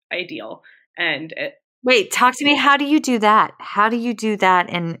ideal. And wait, talk to me. How do you do that? How do you do that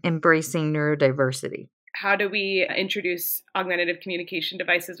in embracing neurodiversity? How do we introduce augmentative communication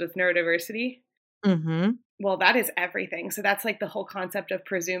devices with neurodiversity? Mm-hmm. Well, that is everything. So that's like the whole concept of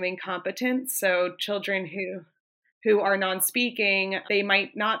presuming competence. So children who are non-speaking, they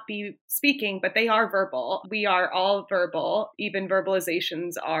might not be speaking, but they are verbal. We are all verbal. Even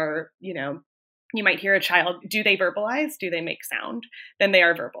verbalizations are, you might hear a child, do they verbalize? Do they make sound? Then they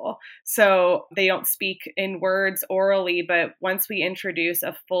are verbal. So they don't speak in words orally, but once we introduce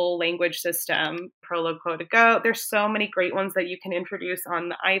a full language system, Prolo Quo to Go, there's so many great ones that you can introduce on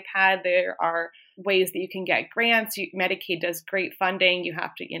the iPad. There are ways that you can get grants. Medicaid does great funding. You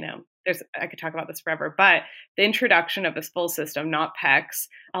have to, I could talk about this forever, but the introduction of this full system, not PECs,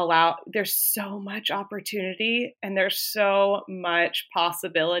 there's so much opportunity and there's so much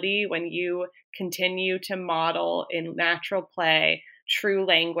possibility when you continue to model in natural play, true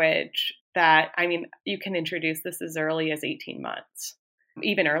language that, you can introduce this as early as 18 months,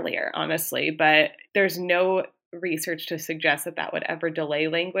 even earlier, honestly, but there's no research to suggest that would ever delay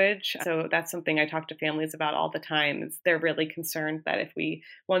language. So that's something I talk to families about all the time. They're really concerned that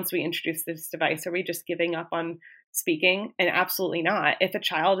once we introduce this device, are we just giving up on speaking? And absolutely not. If a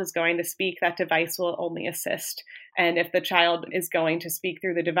child is going to speak, that device will only assist. And if the child is going to speak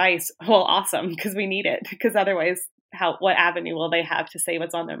through the device, well, awesome, because we need it, because otherwise what avenue will they have to say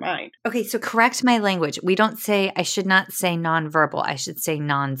what's on their mind? Okay, so correct my language. I should not say nonverbal. I should say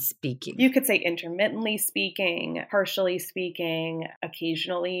non-speaking. You could say intermittently speaking, partially speaking,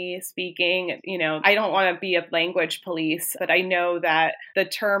 occasionally speaking. I don't want to be a language police, but I know that the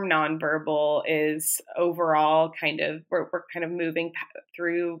term nonverbal is overall we're kind of moving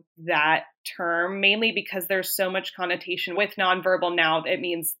through that term, mainly because there's so much connotation with nonverbal now. It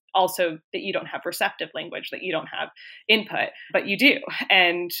means also that you don't have receptive language, that you don't have input, but you do.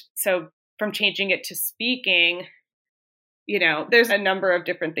 And so from changing it to speaking, there's a number of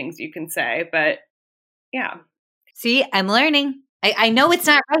different things you can say, but yeah. See, I'm learning. I know it's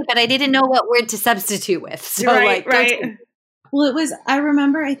not right, but I didn't know what word to substitute with. So right. Well, I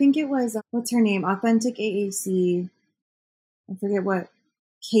remember, I think it was, what's her name? Authentic AAC. I forget what.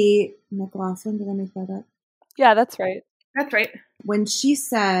 Kate McLaughlin, did I make that up? Yeah, that's right. That's right. When she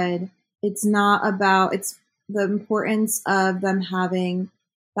said it's the importance of them having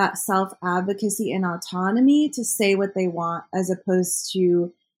that self-advocacy and autonomy to say what they want as opposed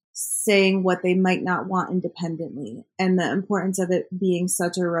to saying what they might not want independently. And the importance of it being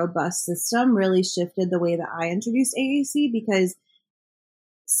such a robust system really shifted the way that I introduced AAC, because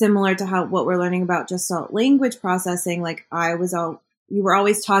similar to what we're learning about Gestalt language processing, you were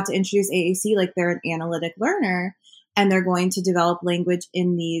always taught to introduce AAC like they're an analytic learner and they're going to develop language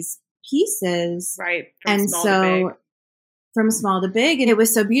in these pieces. Right. From small to big. And it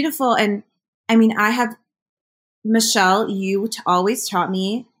was so beautiful. And Michelle, you always taught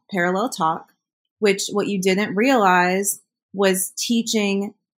me parallel talk, which what you didn't realize was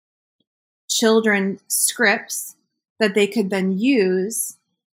teaching children scripts that they could then use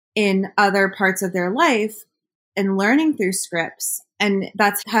in other parts of their life and learning through scripts. And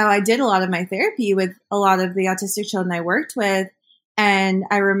that's how I did a lot of my therapy with a lot of the autistic children I worked with. And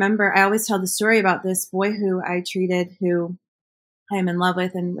I remember, I always tell the story about this boy who I treated, who I am in love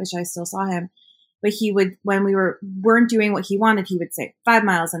with and wish I still saw him. But he would, when we weren't doing what he wanted, he would say 5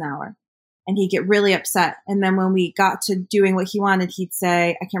 miles an hour and he'd get really upset. And then when we got to doing what he wanted, he'd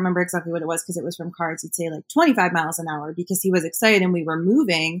say, I can't remember exactly what it was because it was from cards. He'd say like 25 miles an hour because he was excited and we were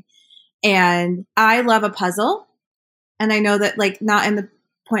moving. And I love a puzzle. And I know that not in the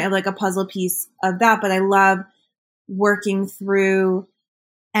point of a puzzle piece of that, but I love working through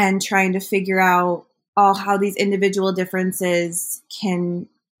and trying to figure out how these individual differences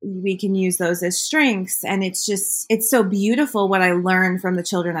we can use those as strengths. And it's so beautiful what I learn from the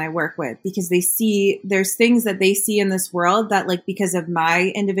children I work with, because there's things that they see in this world that because of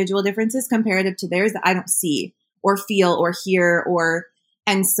my individual differences comparative to theirs that I don't see or feel or hear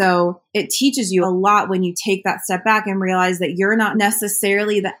and so it teaches you a lot when you take that step back and realize that you're not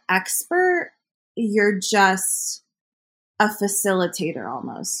necessarily the expert. You're just a facilitator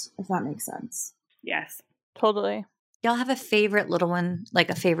almost, if that makes sense. Yes. Totally. Y'all have a favorite little one,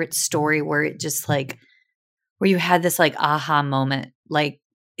 a favorite story where it just where you had this aha moment,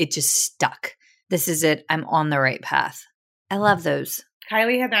 it just stuck. This is it. I'm on the right path. I love those.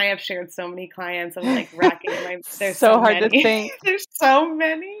 Kylie and I have shared so many clients. I'm racking my. There's so hard many. to think. There's so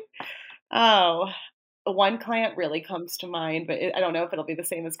many. Oh, one client really comes to mind, but I don't know if it'll be the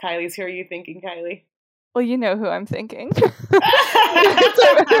same as Kylie's. Who are you thinking, Kylie? Well, you know who I'm thinking.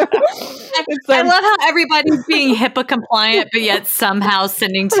 I love how everybody's being HIPAA compliant, but yet somehow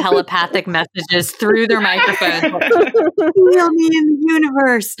sending telepathic messages through their microphones. Feel me in the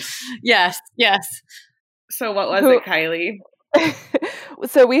universe. Yes. So what was it, Kylie?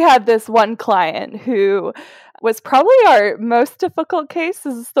 So we had this one client who was probably our most difficult case.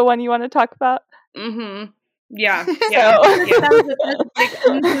 Is this the one you want to talk about? Mm-hmm. Yeah.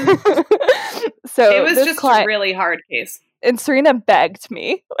 So it was just a really hard case. And Serena begged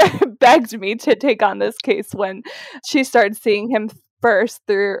me to take on this case when she started seeing him first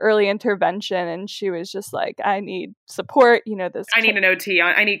through early intervention. And she was just like, I need support. I need an OT.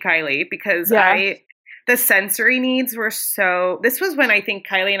 I need Kylie because the sensory needs were this was when I think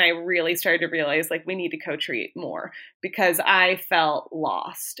Kylie and I really started to realize like we need to co-treat more because I felt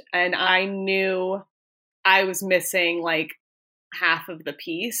lost and I knew I was missing like half of the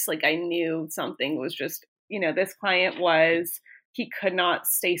piece. Like I knew something was just, this client he could not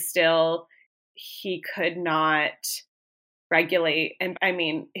stay still. He could not regulate. And I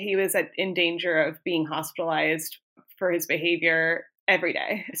mean, he was in danger of being hospitalized for his behavior every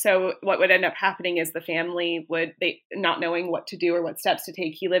day. So what would end up happening is the family not knowing what to do or what steps to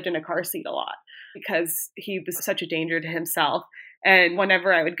take. He lived in a car seat a lot because he was such a danger to himself. And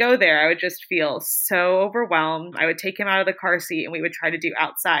whenever I would go there, I would just feel so overwhelmed. I would take him out of the car seat and we would try to do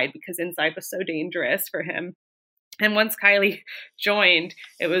outside because inside was so dangerous for him. And once Kylie joined,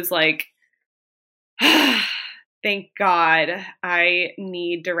 it was like, thank God, I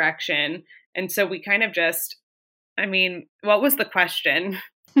need direction. And so we kind of what was the question?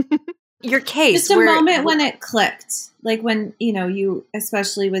 Your case. Just a moment when it clicked. Like when, you,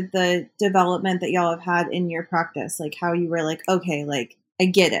 especially with the development that y'all have had in your practice, like how you were like, okay, like I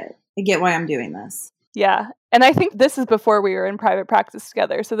get it. I get why I'm doing this. Yeah. And I think this is before we were in private practice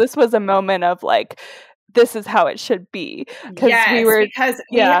together. So this was a moment of like, this is how it should be. This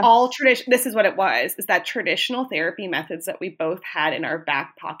is what it was, is that traditional therapy methods that we both had in our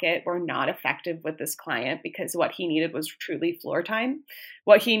back pocket were not effective with this client because what he needed was truly floor time.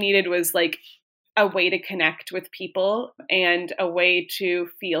 What he needed was like a way to connect with people and a way to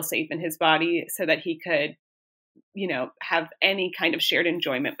feel safe in his body so that he could, have any kind of shared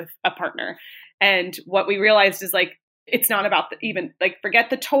enjoyment with a partner. And what we realized is like, it's not about forget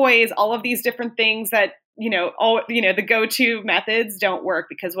the toys, all of these different things that, the go-to methods don't work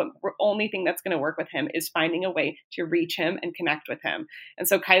because the only thing that's going to work with him is finding a way to reach him and connect with him. And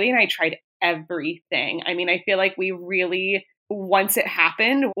so Kylie and I tried everything. I mean, I feel like we really, once it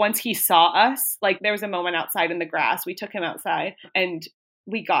happened, once he saw us, like there was a moment outside in the grass, we took him outside and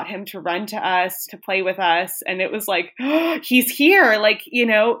we got him to run to us, to play with us. And it was like, oh, he's here. Like,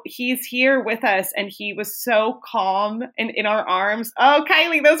 he's here with us. And he was so calm and in our arms. Oh,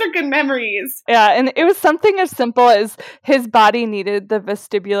 Kylie, those are good memories. Yeah. And it was something as simple as his body needed the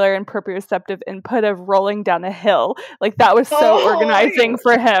vestibular and proprioceptive input of rolling down a hill. Like that was so organizing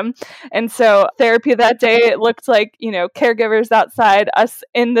for him. And so therapy that day, it looked like, caregivers outside, us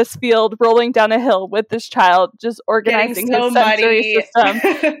in this field, rolling down a hill with this child, just organizing his sensory system.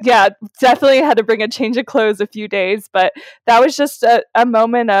 Yeah, definitely had to bring a change of clothes a few days, but that was just a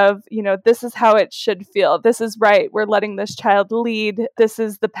moment of, this is how it should feel. This is right. We're letting this child lead. This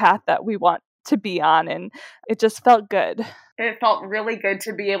is the path that we want to be on. And it just felt good. It felt really good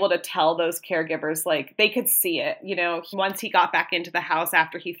to be able to tell those caregivers, like they could see it. Once he got back into the house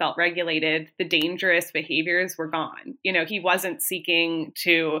after he felt regulated, the dangerous behaviors were gone. He wasn't seeking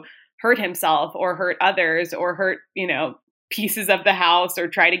to hurt himself or hurt others or hurt, pieces of the house or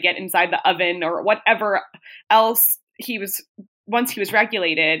try to get inside the oven or whatever else once he was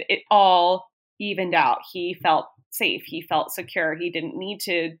regulated, it all evened out. He felt safe. He felt secure. He didn't need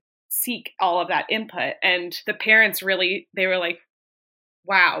to seek all of that input. And the parents really, they were like,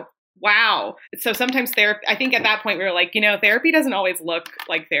 wow. So sometimes therapy, I think at that point we were like, therapy doesn't always look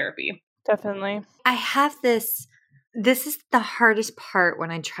like therapy. Definitely. I have this is the hardest part when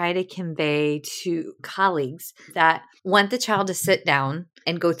I try to convey to colleagues that want the child to sit down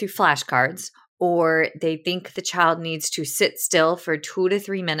and go through flashcards, or they think the child needs to sit still for 2 to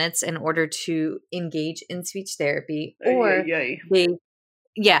 3 minutes in order to engage in speech therapy, or they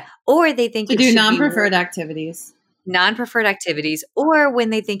think to do non-preferred activities, or when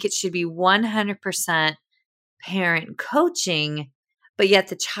they think it should be 100% parent coaching, but yet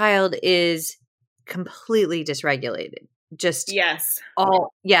the child is completely dysregulated. Yes.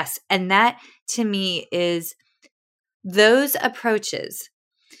 And that to me is, those approaches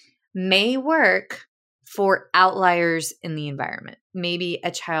may work for outliers in the environment. Maybe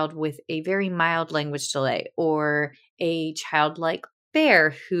a child with a very mild language delay, or a child like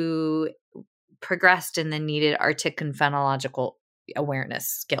Bear who progressed and then needed artic and phonological awareness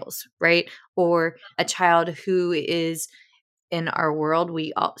skills, right? Or a child who is, in our world,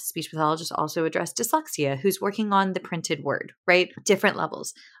 speech pathologists also address dyslexia, who's working on the printed word, right? Different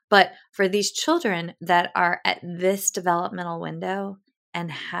levels. But for these children that are at this developmental window and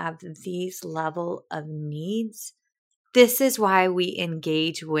have these level of needs, this is why we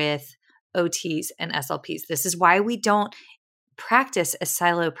engage with OTs and SLPs. This is why we don't practice as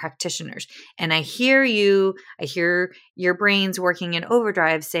silo practitioners. And I hear your brains working in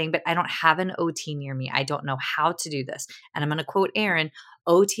overdrive saying, but I don't have an OT near me. I don't know how to do this. And I'm going to quote Erin,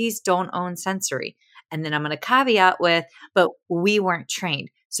 OTs don't own sensory. And then I'm going to caveat with, but we weren't trained.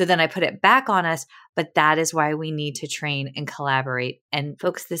 So then I put it back on us, but that is why we need to train and collaborate. And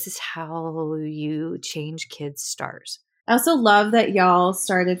folks, this is how you change kids' stars. I also love that y'all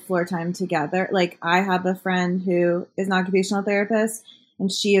started Floor Time together. Like, I have a friend who is an occupational therapist,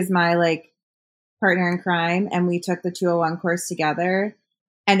 and she is my like partner in crime, and we took the 201 course together.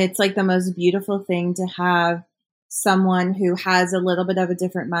 And it's like the most beautiful thing to have someone who has a little bit of a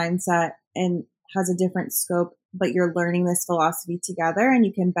different mindset and has a different scope, but you're learning this philosophy together and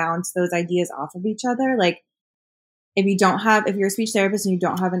you can bounce those ideas off of each other. Like, if you're a speech therapist and you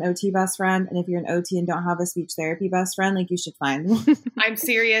don't have an OT best friend, and if you're an OT and don't have a speech therapy best friend, like, you should find one. I'm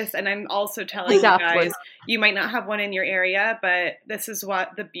serious. And I'm also telling you guys, you might not have one in your area, but this is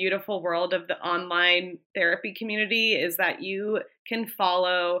what the beautiful world of the online therapy community is, that you can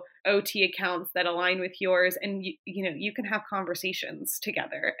follow OT accounts that align with yours, and you can have conversations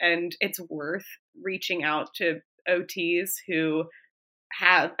together. And it's worth reaching out to OTs who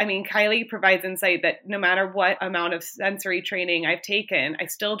Kylie provides insight that no matter what amount of sensory training I've taken, I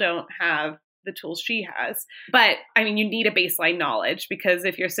still don't have the tools she has. But you need a baseline knowledge, because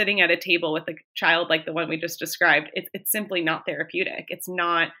if you're sitting at a table with a child like the one we just described, it's simply not therapeutic. It's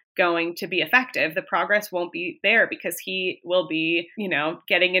not going to be effective. The progress won't be there because he will be,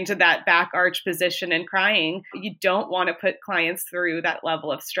 getting into that back arch position and crying. You don't want to put clients through that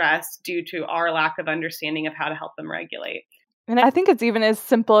level of stress due to our lack of understanding of how to help them regulate. And I think it's even as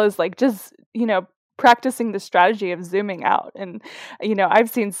simple as like just, practicing the strategy of zooming out. And, I've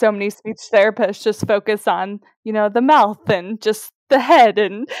seen so many speech therapists just focus on, the mouth and just the head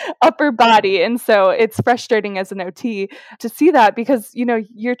and upper body. And so it's frustrating as an OT to see that, because,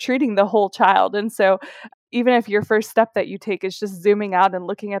 you're treating the whole child. And so even if your first step that you take is just zooming out and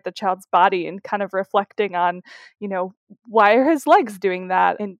looking at the child's body and kind of reflecting on, why are his legs doing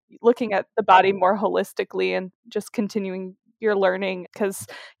that, and looking at the body more holistically and just continuing your learning, because,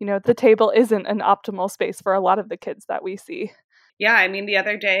 the table isn't an optimal space for a lot of the kids that we see. Yeah. The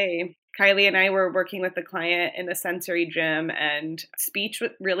other day, Kylie and I were working with a client in the sensory gym, and speech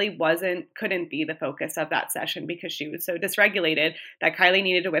really couldn't be the focus of that session, because she was so dysregulated that Kylie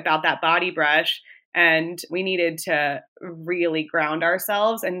needed to whip out that body brush, and we needed to really ground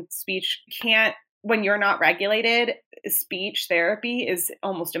ourselves. And speech when you're not regulated, speech therapy is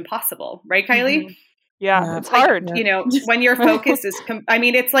almost impossible. Right, Kylie? Mm-hmm. Yeah, it's hard. When your focus is,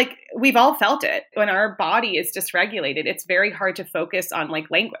 it's like we've all felt it. When our body is dysregulated, it's very hard to focus on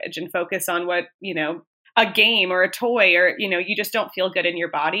like language and focus on what, a game or a toy, or, you just don't feel good in your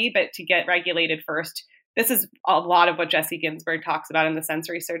body. But to get regulated first, this is a lot of what Jesse Ginsburg talks about in the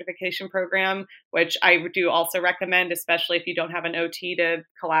sensory certification program, which I do also recommend, especially if you don't have an OT to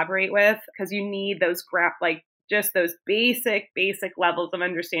collaborate with, because you need those just those basic levels of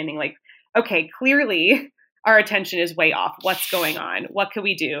understanding. Like, okay, clearly our attention is way off. What's going on? What can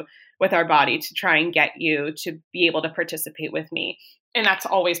we do with our body to try and get you to be able to participate with me? And that's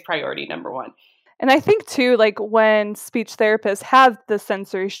always priority number one. And I think too, like when speech therapists have the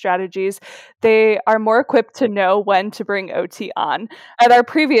sensory strategies, they are more equipped to know when to bring OT on. At our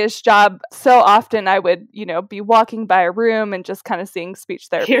previous job, so often I would, be walking by a room and just kind of seeing speech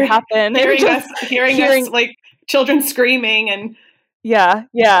therapy happen. Hearing us like children screaming and yeah.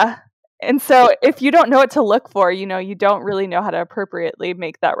 And so if you don't know what to look for, you don't really know how to appropriately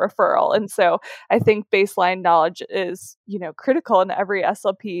make that referral. And so I think baseline knowledge is, critical, and every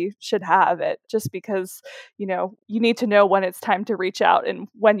SLP should have it, just because, you need to know when it's time to reach out and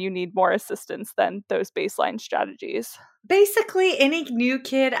when you need more assistance than those baseline strategies. Basically, any new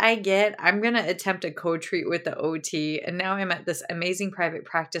kid I get, I'm going to attempt a co-treat with the OT. And now I'm at this amazing private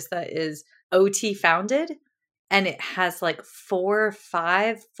practice that is OT founded. And it has like 4 or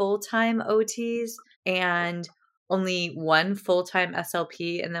 5 full-time OTs and only 1 full-time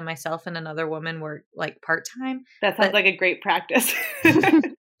SLP. And then myself and another woman were like part-time. That sounds like a great practice.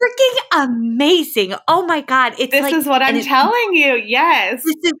 Freaking amazing. Oh my God. This is what I'm telling you. Yes.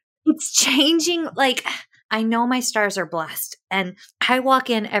 It's changing. Like, I know my stars are blessed, and I walk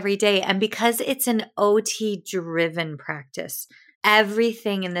in every day, and because it's an OT driven practice,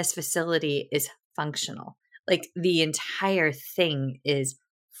 everything in this facility is functional. Like, the entire thing is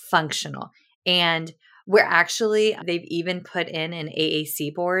functional. And they've even put in an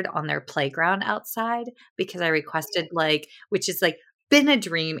AAC board on their playground outside, because I requested which is like been a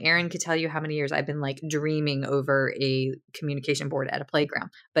dream. Erin could tell you how many years I've been like dreaming over a communication board at a playground,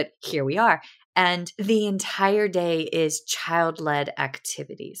 but here we are. And the entire day is child-led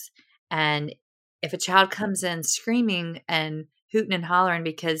activities. And if a child comes in screaming and hooting and hollering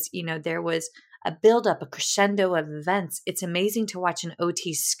because, there was a buildup, a crescendo of events, it's amazing to watch an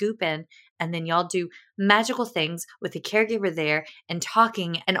OT scoop in, and then y'all do magical things with the caregiver there and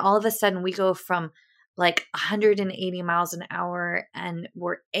talking. And all of a sudden we go from like 180 miles an hour and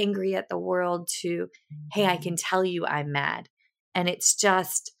we're angry at the world to, hey, I can tell you I'm mad. And it's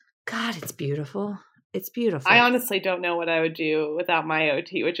just, God, it's beautiful. It's beautiful. I honestly don't know what I would do without my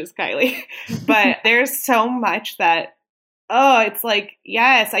OT, which is Kylie. But there's so much that, it's like,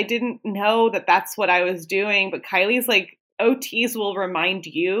 yes, I didn't know that that's what I was doing. But Kylie's like, OTs will remind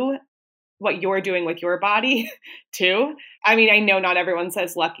you what you're doing with your body too. I mean, I know not everyone's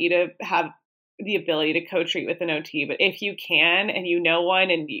as lucky to have the ability to co-treat with an OT, but if you can and you know one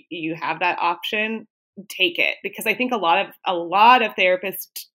and you have that option, take it. Because I think a lot of therapists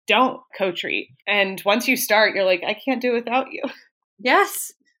don't co-treat. And once you start, you're like, I can't do it without you.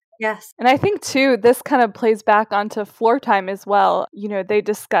 Yes. Yes. And I think too, this kind of plays back onto floor time as well. They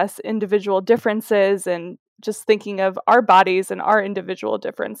discuss individual differences and just thinking of our bodies and our individual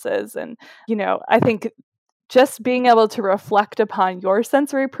differences. And, I think just being able to reflect upon your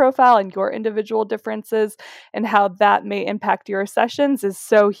sensory profile and your individual differences and how that may impact your sessions is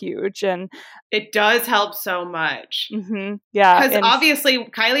so huge. And it does help so much. Mm-hmm, yeah. Because obviously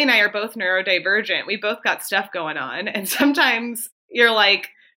Kylie and I are both neurodivergent. We both got stuff going on. And sometimes you're like,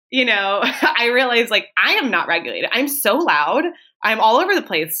 I realize like I am not regulated. I'm so loud. I'm all over the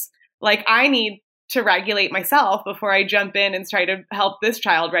place. Like I need to regulate myself before I jump in and try to help this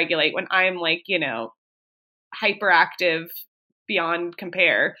child regulate when I'm like, hyperactive beyond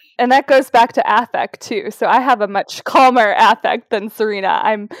compare. And that goes back to affect too. So I have a much calmer affect than Serena.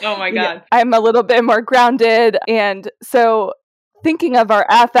 Oh my God. I'm a little bit more grounded. And so thinking of our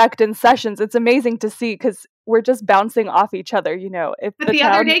affect in sessions, it's amazing to see because we're just bouncing off each other, But the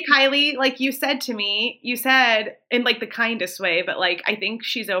other day, Kylie, like you said to me, you said in like the kindest way, but like, I think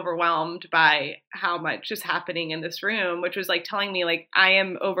she's overwhelmed by how much is happening in this room, which was like telling me like, I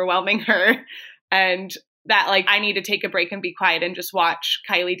am overwhelming her and that like, I need to take a break and be quiet and just watch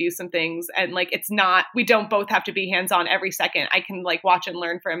Kylie do some things. And like, we don't both have to be hands-on every second. I can like watch and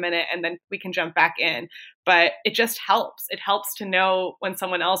learn for a minute and then we can jump back in, but it just helps. It helps to know when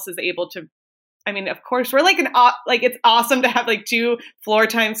someone else is able to, I mean, of course, we're like it's awesome to have like 2 floor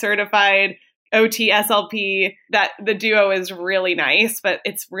time certified OT SLP. That the duo is really nice, but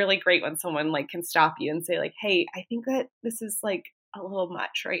it's really great when someone like can stop you and say like, hey, I think that this is like a little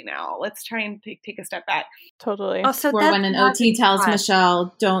much right now. Let's try and take a step back. Totally. Oh, so or when an OT tells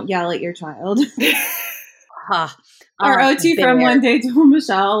Michelle, don't yell at your child. Our OT from one day told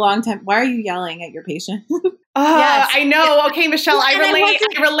Michelle a long time, why are you yelling at your patient? Yes. I know. Okay, Michelle, I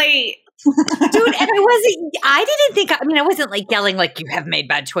relate. Dude, and I didn't think, I wasn't like yelling like you have made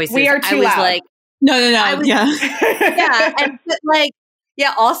bad choices. We are too I was loud. like, No. yeah. And but like,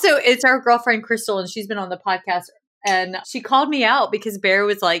 yeah, also it's our girlfriend Crystal and she's been on the podcast and she called me out because Bear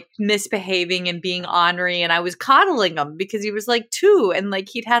was like misbehaving and being ornery and I was coddling him because he was like 2 and like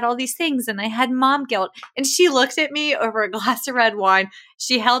he'd had all these things and I had mom guilt. And she looked at me over a glass of red wine.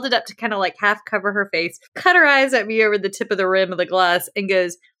 She held it up to kind of like half cover her face, cut her eyes at me over the tip of the rim of the glass and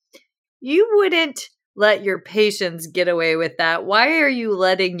goes, you wouldn't let your patients get away with that. Why are you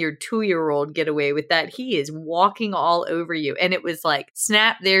letting your 2-year-old get away with that? He is walking all over you. And it was like,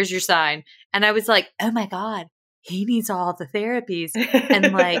 snap, there's your sign. And I was like, oh my God, he needs all the therapies.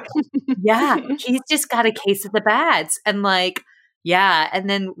 And like, yeah, he's just got a case of the bads. And like, yeah. And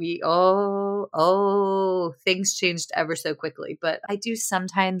then things changed ever so quickly. But I do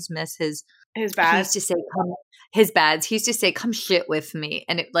sometimes miss his bads. He used to say, his bads. He used to say, come shit with me.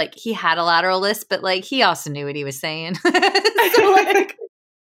 And it like, he had a lateral list, but like, he also knew what he was saying. So like,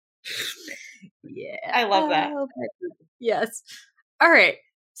 yeah. I love that. Yes. All right.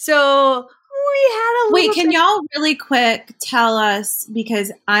 So we had a Wait, can y'all really quick tell us,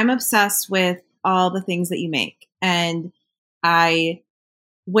 because I'm obsessed with all the things that you make and I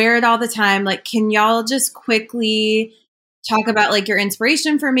wear it all the time. Like, can y'all just quickly talk about like your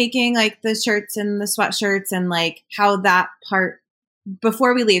inspiration for making like the shirts and the sweatshirts and like how that part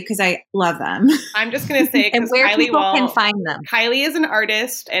before we leave, because I love them. I'm just going to say, and where Kylie people can find them. Kylie is an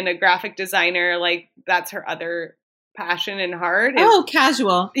artist and a graphic designer. Like that's her other passion and heart.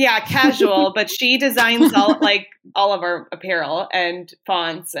 Casual. Yeah, casual. But she designs all of our apparel and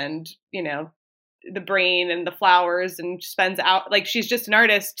fonts and, the brain and the flowers and spends out like she's just an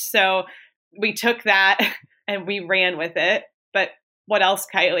artist. So we took that and we ran with it. But what else,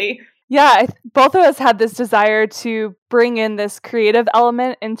 Kylie? Yeah, both of us had this desire to bring in this creative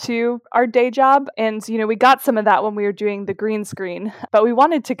element into our day job. And, we got some of that when we were doing the green screen, but we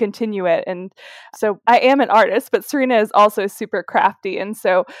wanted to continue it. And so I am an artist, but Serena is also super crafty. And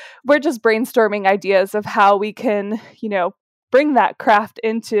so we're just brainstorming ideas of how we can, bring that craft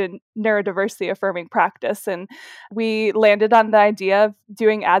into neurodiversity affirming practice. And we landed on the idea of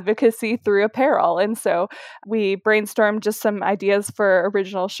doing advocacy through apparel. And so we brainstormed just some ideas for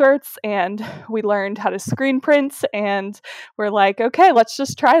original shirts, and we learned how to screen print, and we're like, okay, let's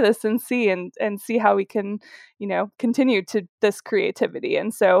just try this and see how we can, continue to this creativity.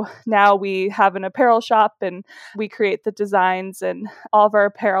 And so now we have an apparel shop and we create the designs, and all of our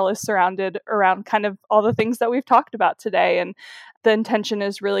apparel is surrounded around kind of all the things that we've talked about today. And the intention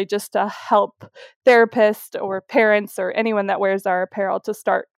is really just to help therapists or parents or anyone that wears our apparel to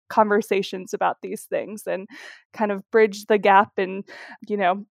start conversations about these things and kind of bridge the gap and,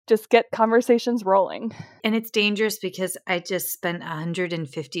 just get conversations rolling. And it's dangerous because I just spent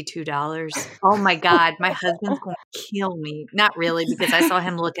 $152. Oh my God, my husband's going to kill me. Not really, because I saw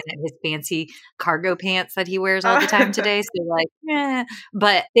him looking at his fancy cargo pants that he wears all the time today. So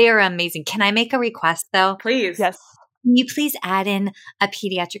but they are amazing. Can I make a request though? Please. Yes. Can you please add in a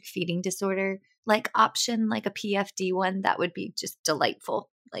pediatric feeding disorder option, like a PFD one? That would be just delightful.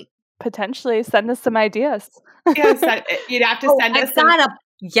 Potentially send us some ideas. Yes, you'd have to send us some.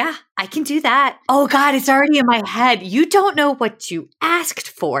 Yeah, I can do that. Oh God, it's already in my head. You don't know what you asked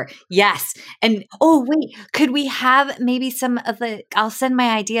for. Yes. And wait, could we have maybe some of I'll send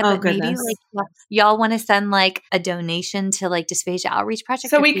my idea, but maybe y'all want to send a donation to Dysphagia Outreach Project?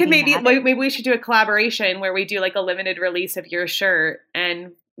 So we could maybe we should do a collaboration where we do a limited release of your shirt,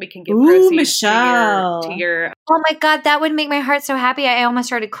 and we can give proceeds to your. Oh my God, that would make my heart so happy. I almost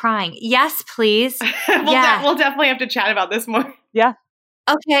started crying. Yes, please. We'll definitely have to chat about this more. Yeah.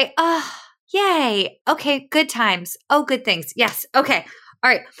 Okay. Oh, yay. Okay. Good times. Oh, good things. Yes. Okay.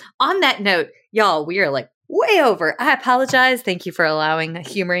 All right. On that note, y'all, we are way over. I apologize. Thank you for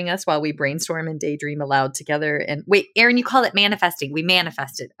humoring us while we brainstorm and daydream aloud together. And wait, Erin, you call it manifesting. We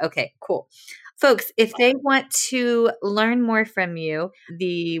manifested. Okay, cool. Folks, if they want to learn more from you,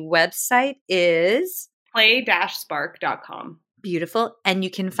 the website is play-spark.com. Beautiful. And you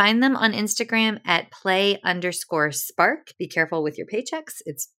can find them on Instagram at play_spark. Be careful with your paychecks.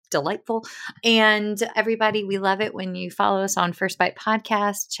 It's delightful. And everybody, we love it when you follow us on First Bite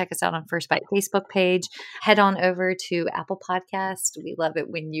Podcast. Check us out on First Bite Facebook page. Head on over to Apple Podcast. We love it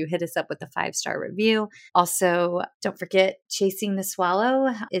when you hit us up with a 5-star review. Also, don't forget, Chasing the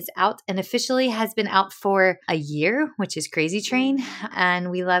Swallow is out and officially has been out for a year, which is Crazy Train.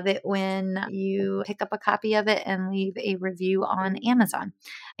 And we love it when you pick up a copy of it and leave a review on Amazon.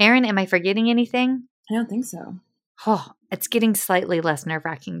 Erin, am I forgetting anything? I don't think so. Oh, it's getting slightly less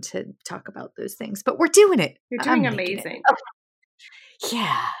nerve-wracking to talk about those things, but we're doing it. You're doing amazing. Okay.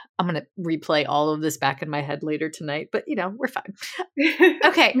 Yeah. I'm going to replay all of this back in my head later tonight, but we're fine.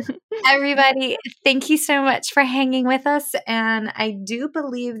 Okay. Everybody, thank you so much for hanging with us. And I do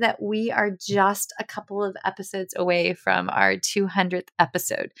believe that we are just a couple of episodes away from our 200th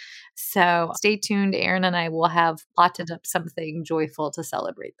episode. So stay tuned. Erin and I will have plotted up something joyful to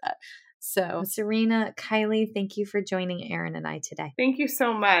celebrate that. So, Serena, Kylie, thank you for joining Erin and I today. Thank you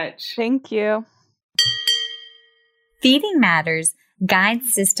so much. Thank you. Feeding Matters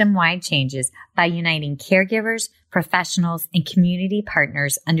guides system-wide changes by uniting caregivers, professionals, and community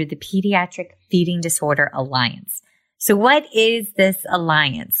partners under the Pediatric Feeding Disorder Alliance. So what is this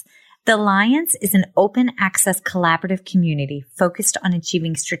alliance? The Alliance is an open access collaborative community focused on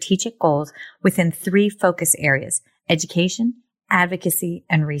achieving strategic goals within 3 focus areas: education, advocacy,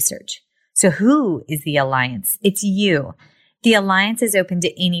 and research. So who is the Alliance? It's you. The Alliance is open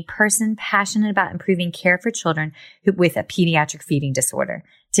to any person passionate about improving care for children with a pediatric feeding disorder.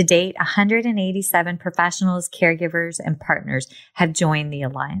 To date, 187 professionals, caregivers, and partners have joined the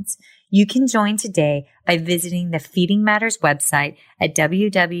Alliance. You can join today by visiting the Feeding Matters website at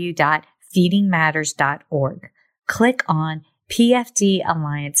www.feedingmatters.org. Click on PFD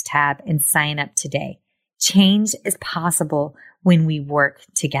Alliance tab and sign up today. Change is possible when we work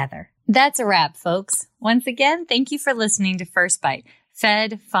together. That's a wrap, folks. Once again, thank you for listening to First Bite,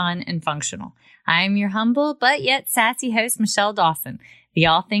 fed, fun, and functional. I'm your humble but yet sassy host, Michelle Dawson, the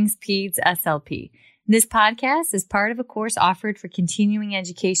All Things Peds SLP. This podcast is part of a course offered for continuing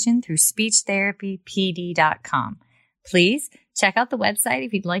education through SpeechTherapyPD.com. Please check out the website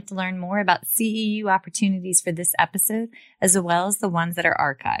if you'd like to learn more about CEU opportunities for this episode, as well as the ones that are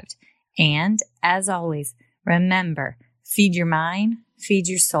archived. And as always, remember, feed your mind, feed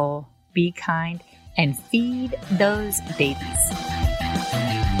your soul, be kind, and feed those babies.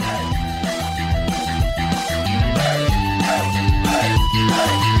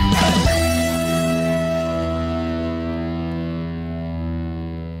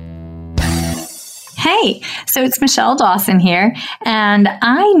 right. So it's Michelle Dawson here, and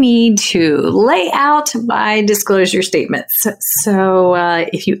I need to lay out my disclosure statements. So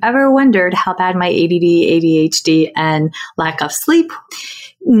if you ever wondered how bad my ADD, ADHD, and lack of sleep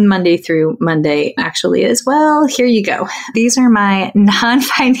Monday through Monday actually is, well, here you go. These are my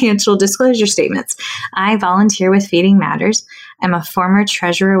non-financial disclosure statements. I volunteer with Feeding Matters. I'm a former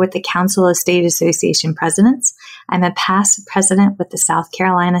treasurer with the Council of State Association Presidents. I'm a past president with the South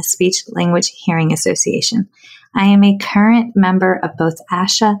Carolina Speech Language Hearing Association. I am a current member of both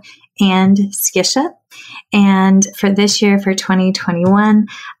ASHA and SCISHA. And for this year, for 2021,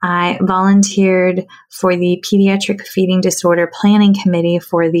 I volunteered for the Pediatric Feeding Disorder Planning Committee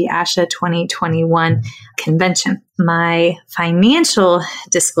for the ASHA 2021 convention. My financial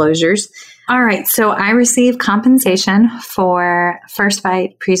disclosures. All right, so I receive compensation for First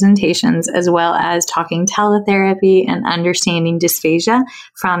Bite presentations as well as talking teletherapy and understanding dysphagia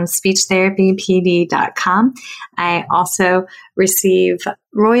from speechtherapypd.com. I also receive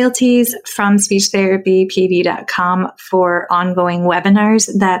royalties from speechtherapypd.com for ongoing webinars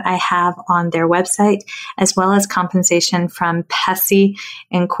that I have on their website, as well as compensation from PESI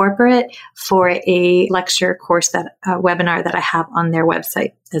Incorporate for a lecture course webinar that I have on their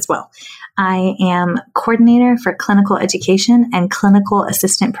website as well. I am coordinator for clinical education and clinical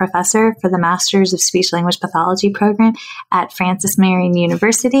assistant professor for the Masters of Speech Language Pathology program at Francis Marion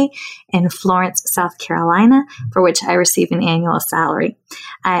University in Florence, South Carolina, for which I receive an annual salary.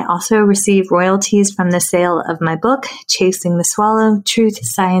 I also receive royalties from the sale of my book, Chasing the Swallow, Truth,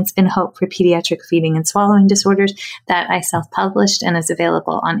 Science, and Hope for Pediatric Feeding and Swallowing Disorders, that I self-published and is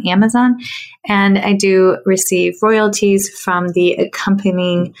available on Amazon. And I do receive royalties from the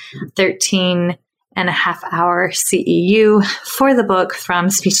accompanying 13.5-hour CEU for the book from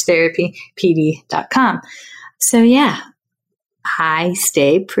speechtherapypd.com. So yeah, I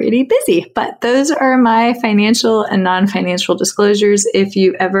stay pretty busy, but those are my financial and non-financial disclosures. If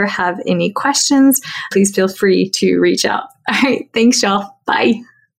you ever have any questions, please feel free to reach out. All right. Thanks, y'all. Bye.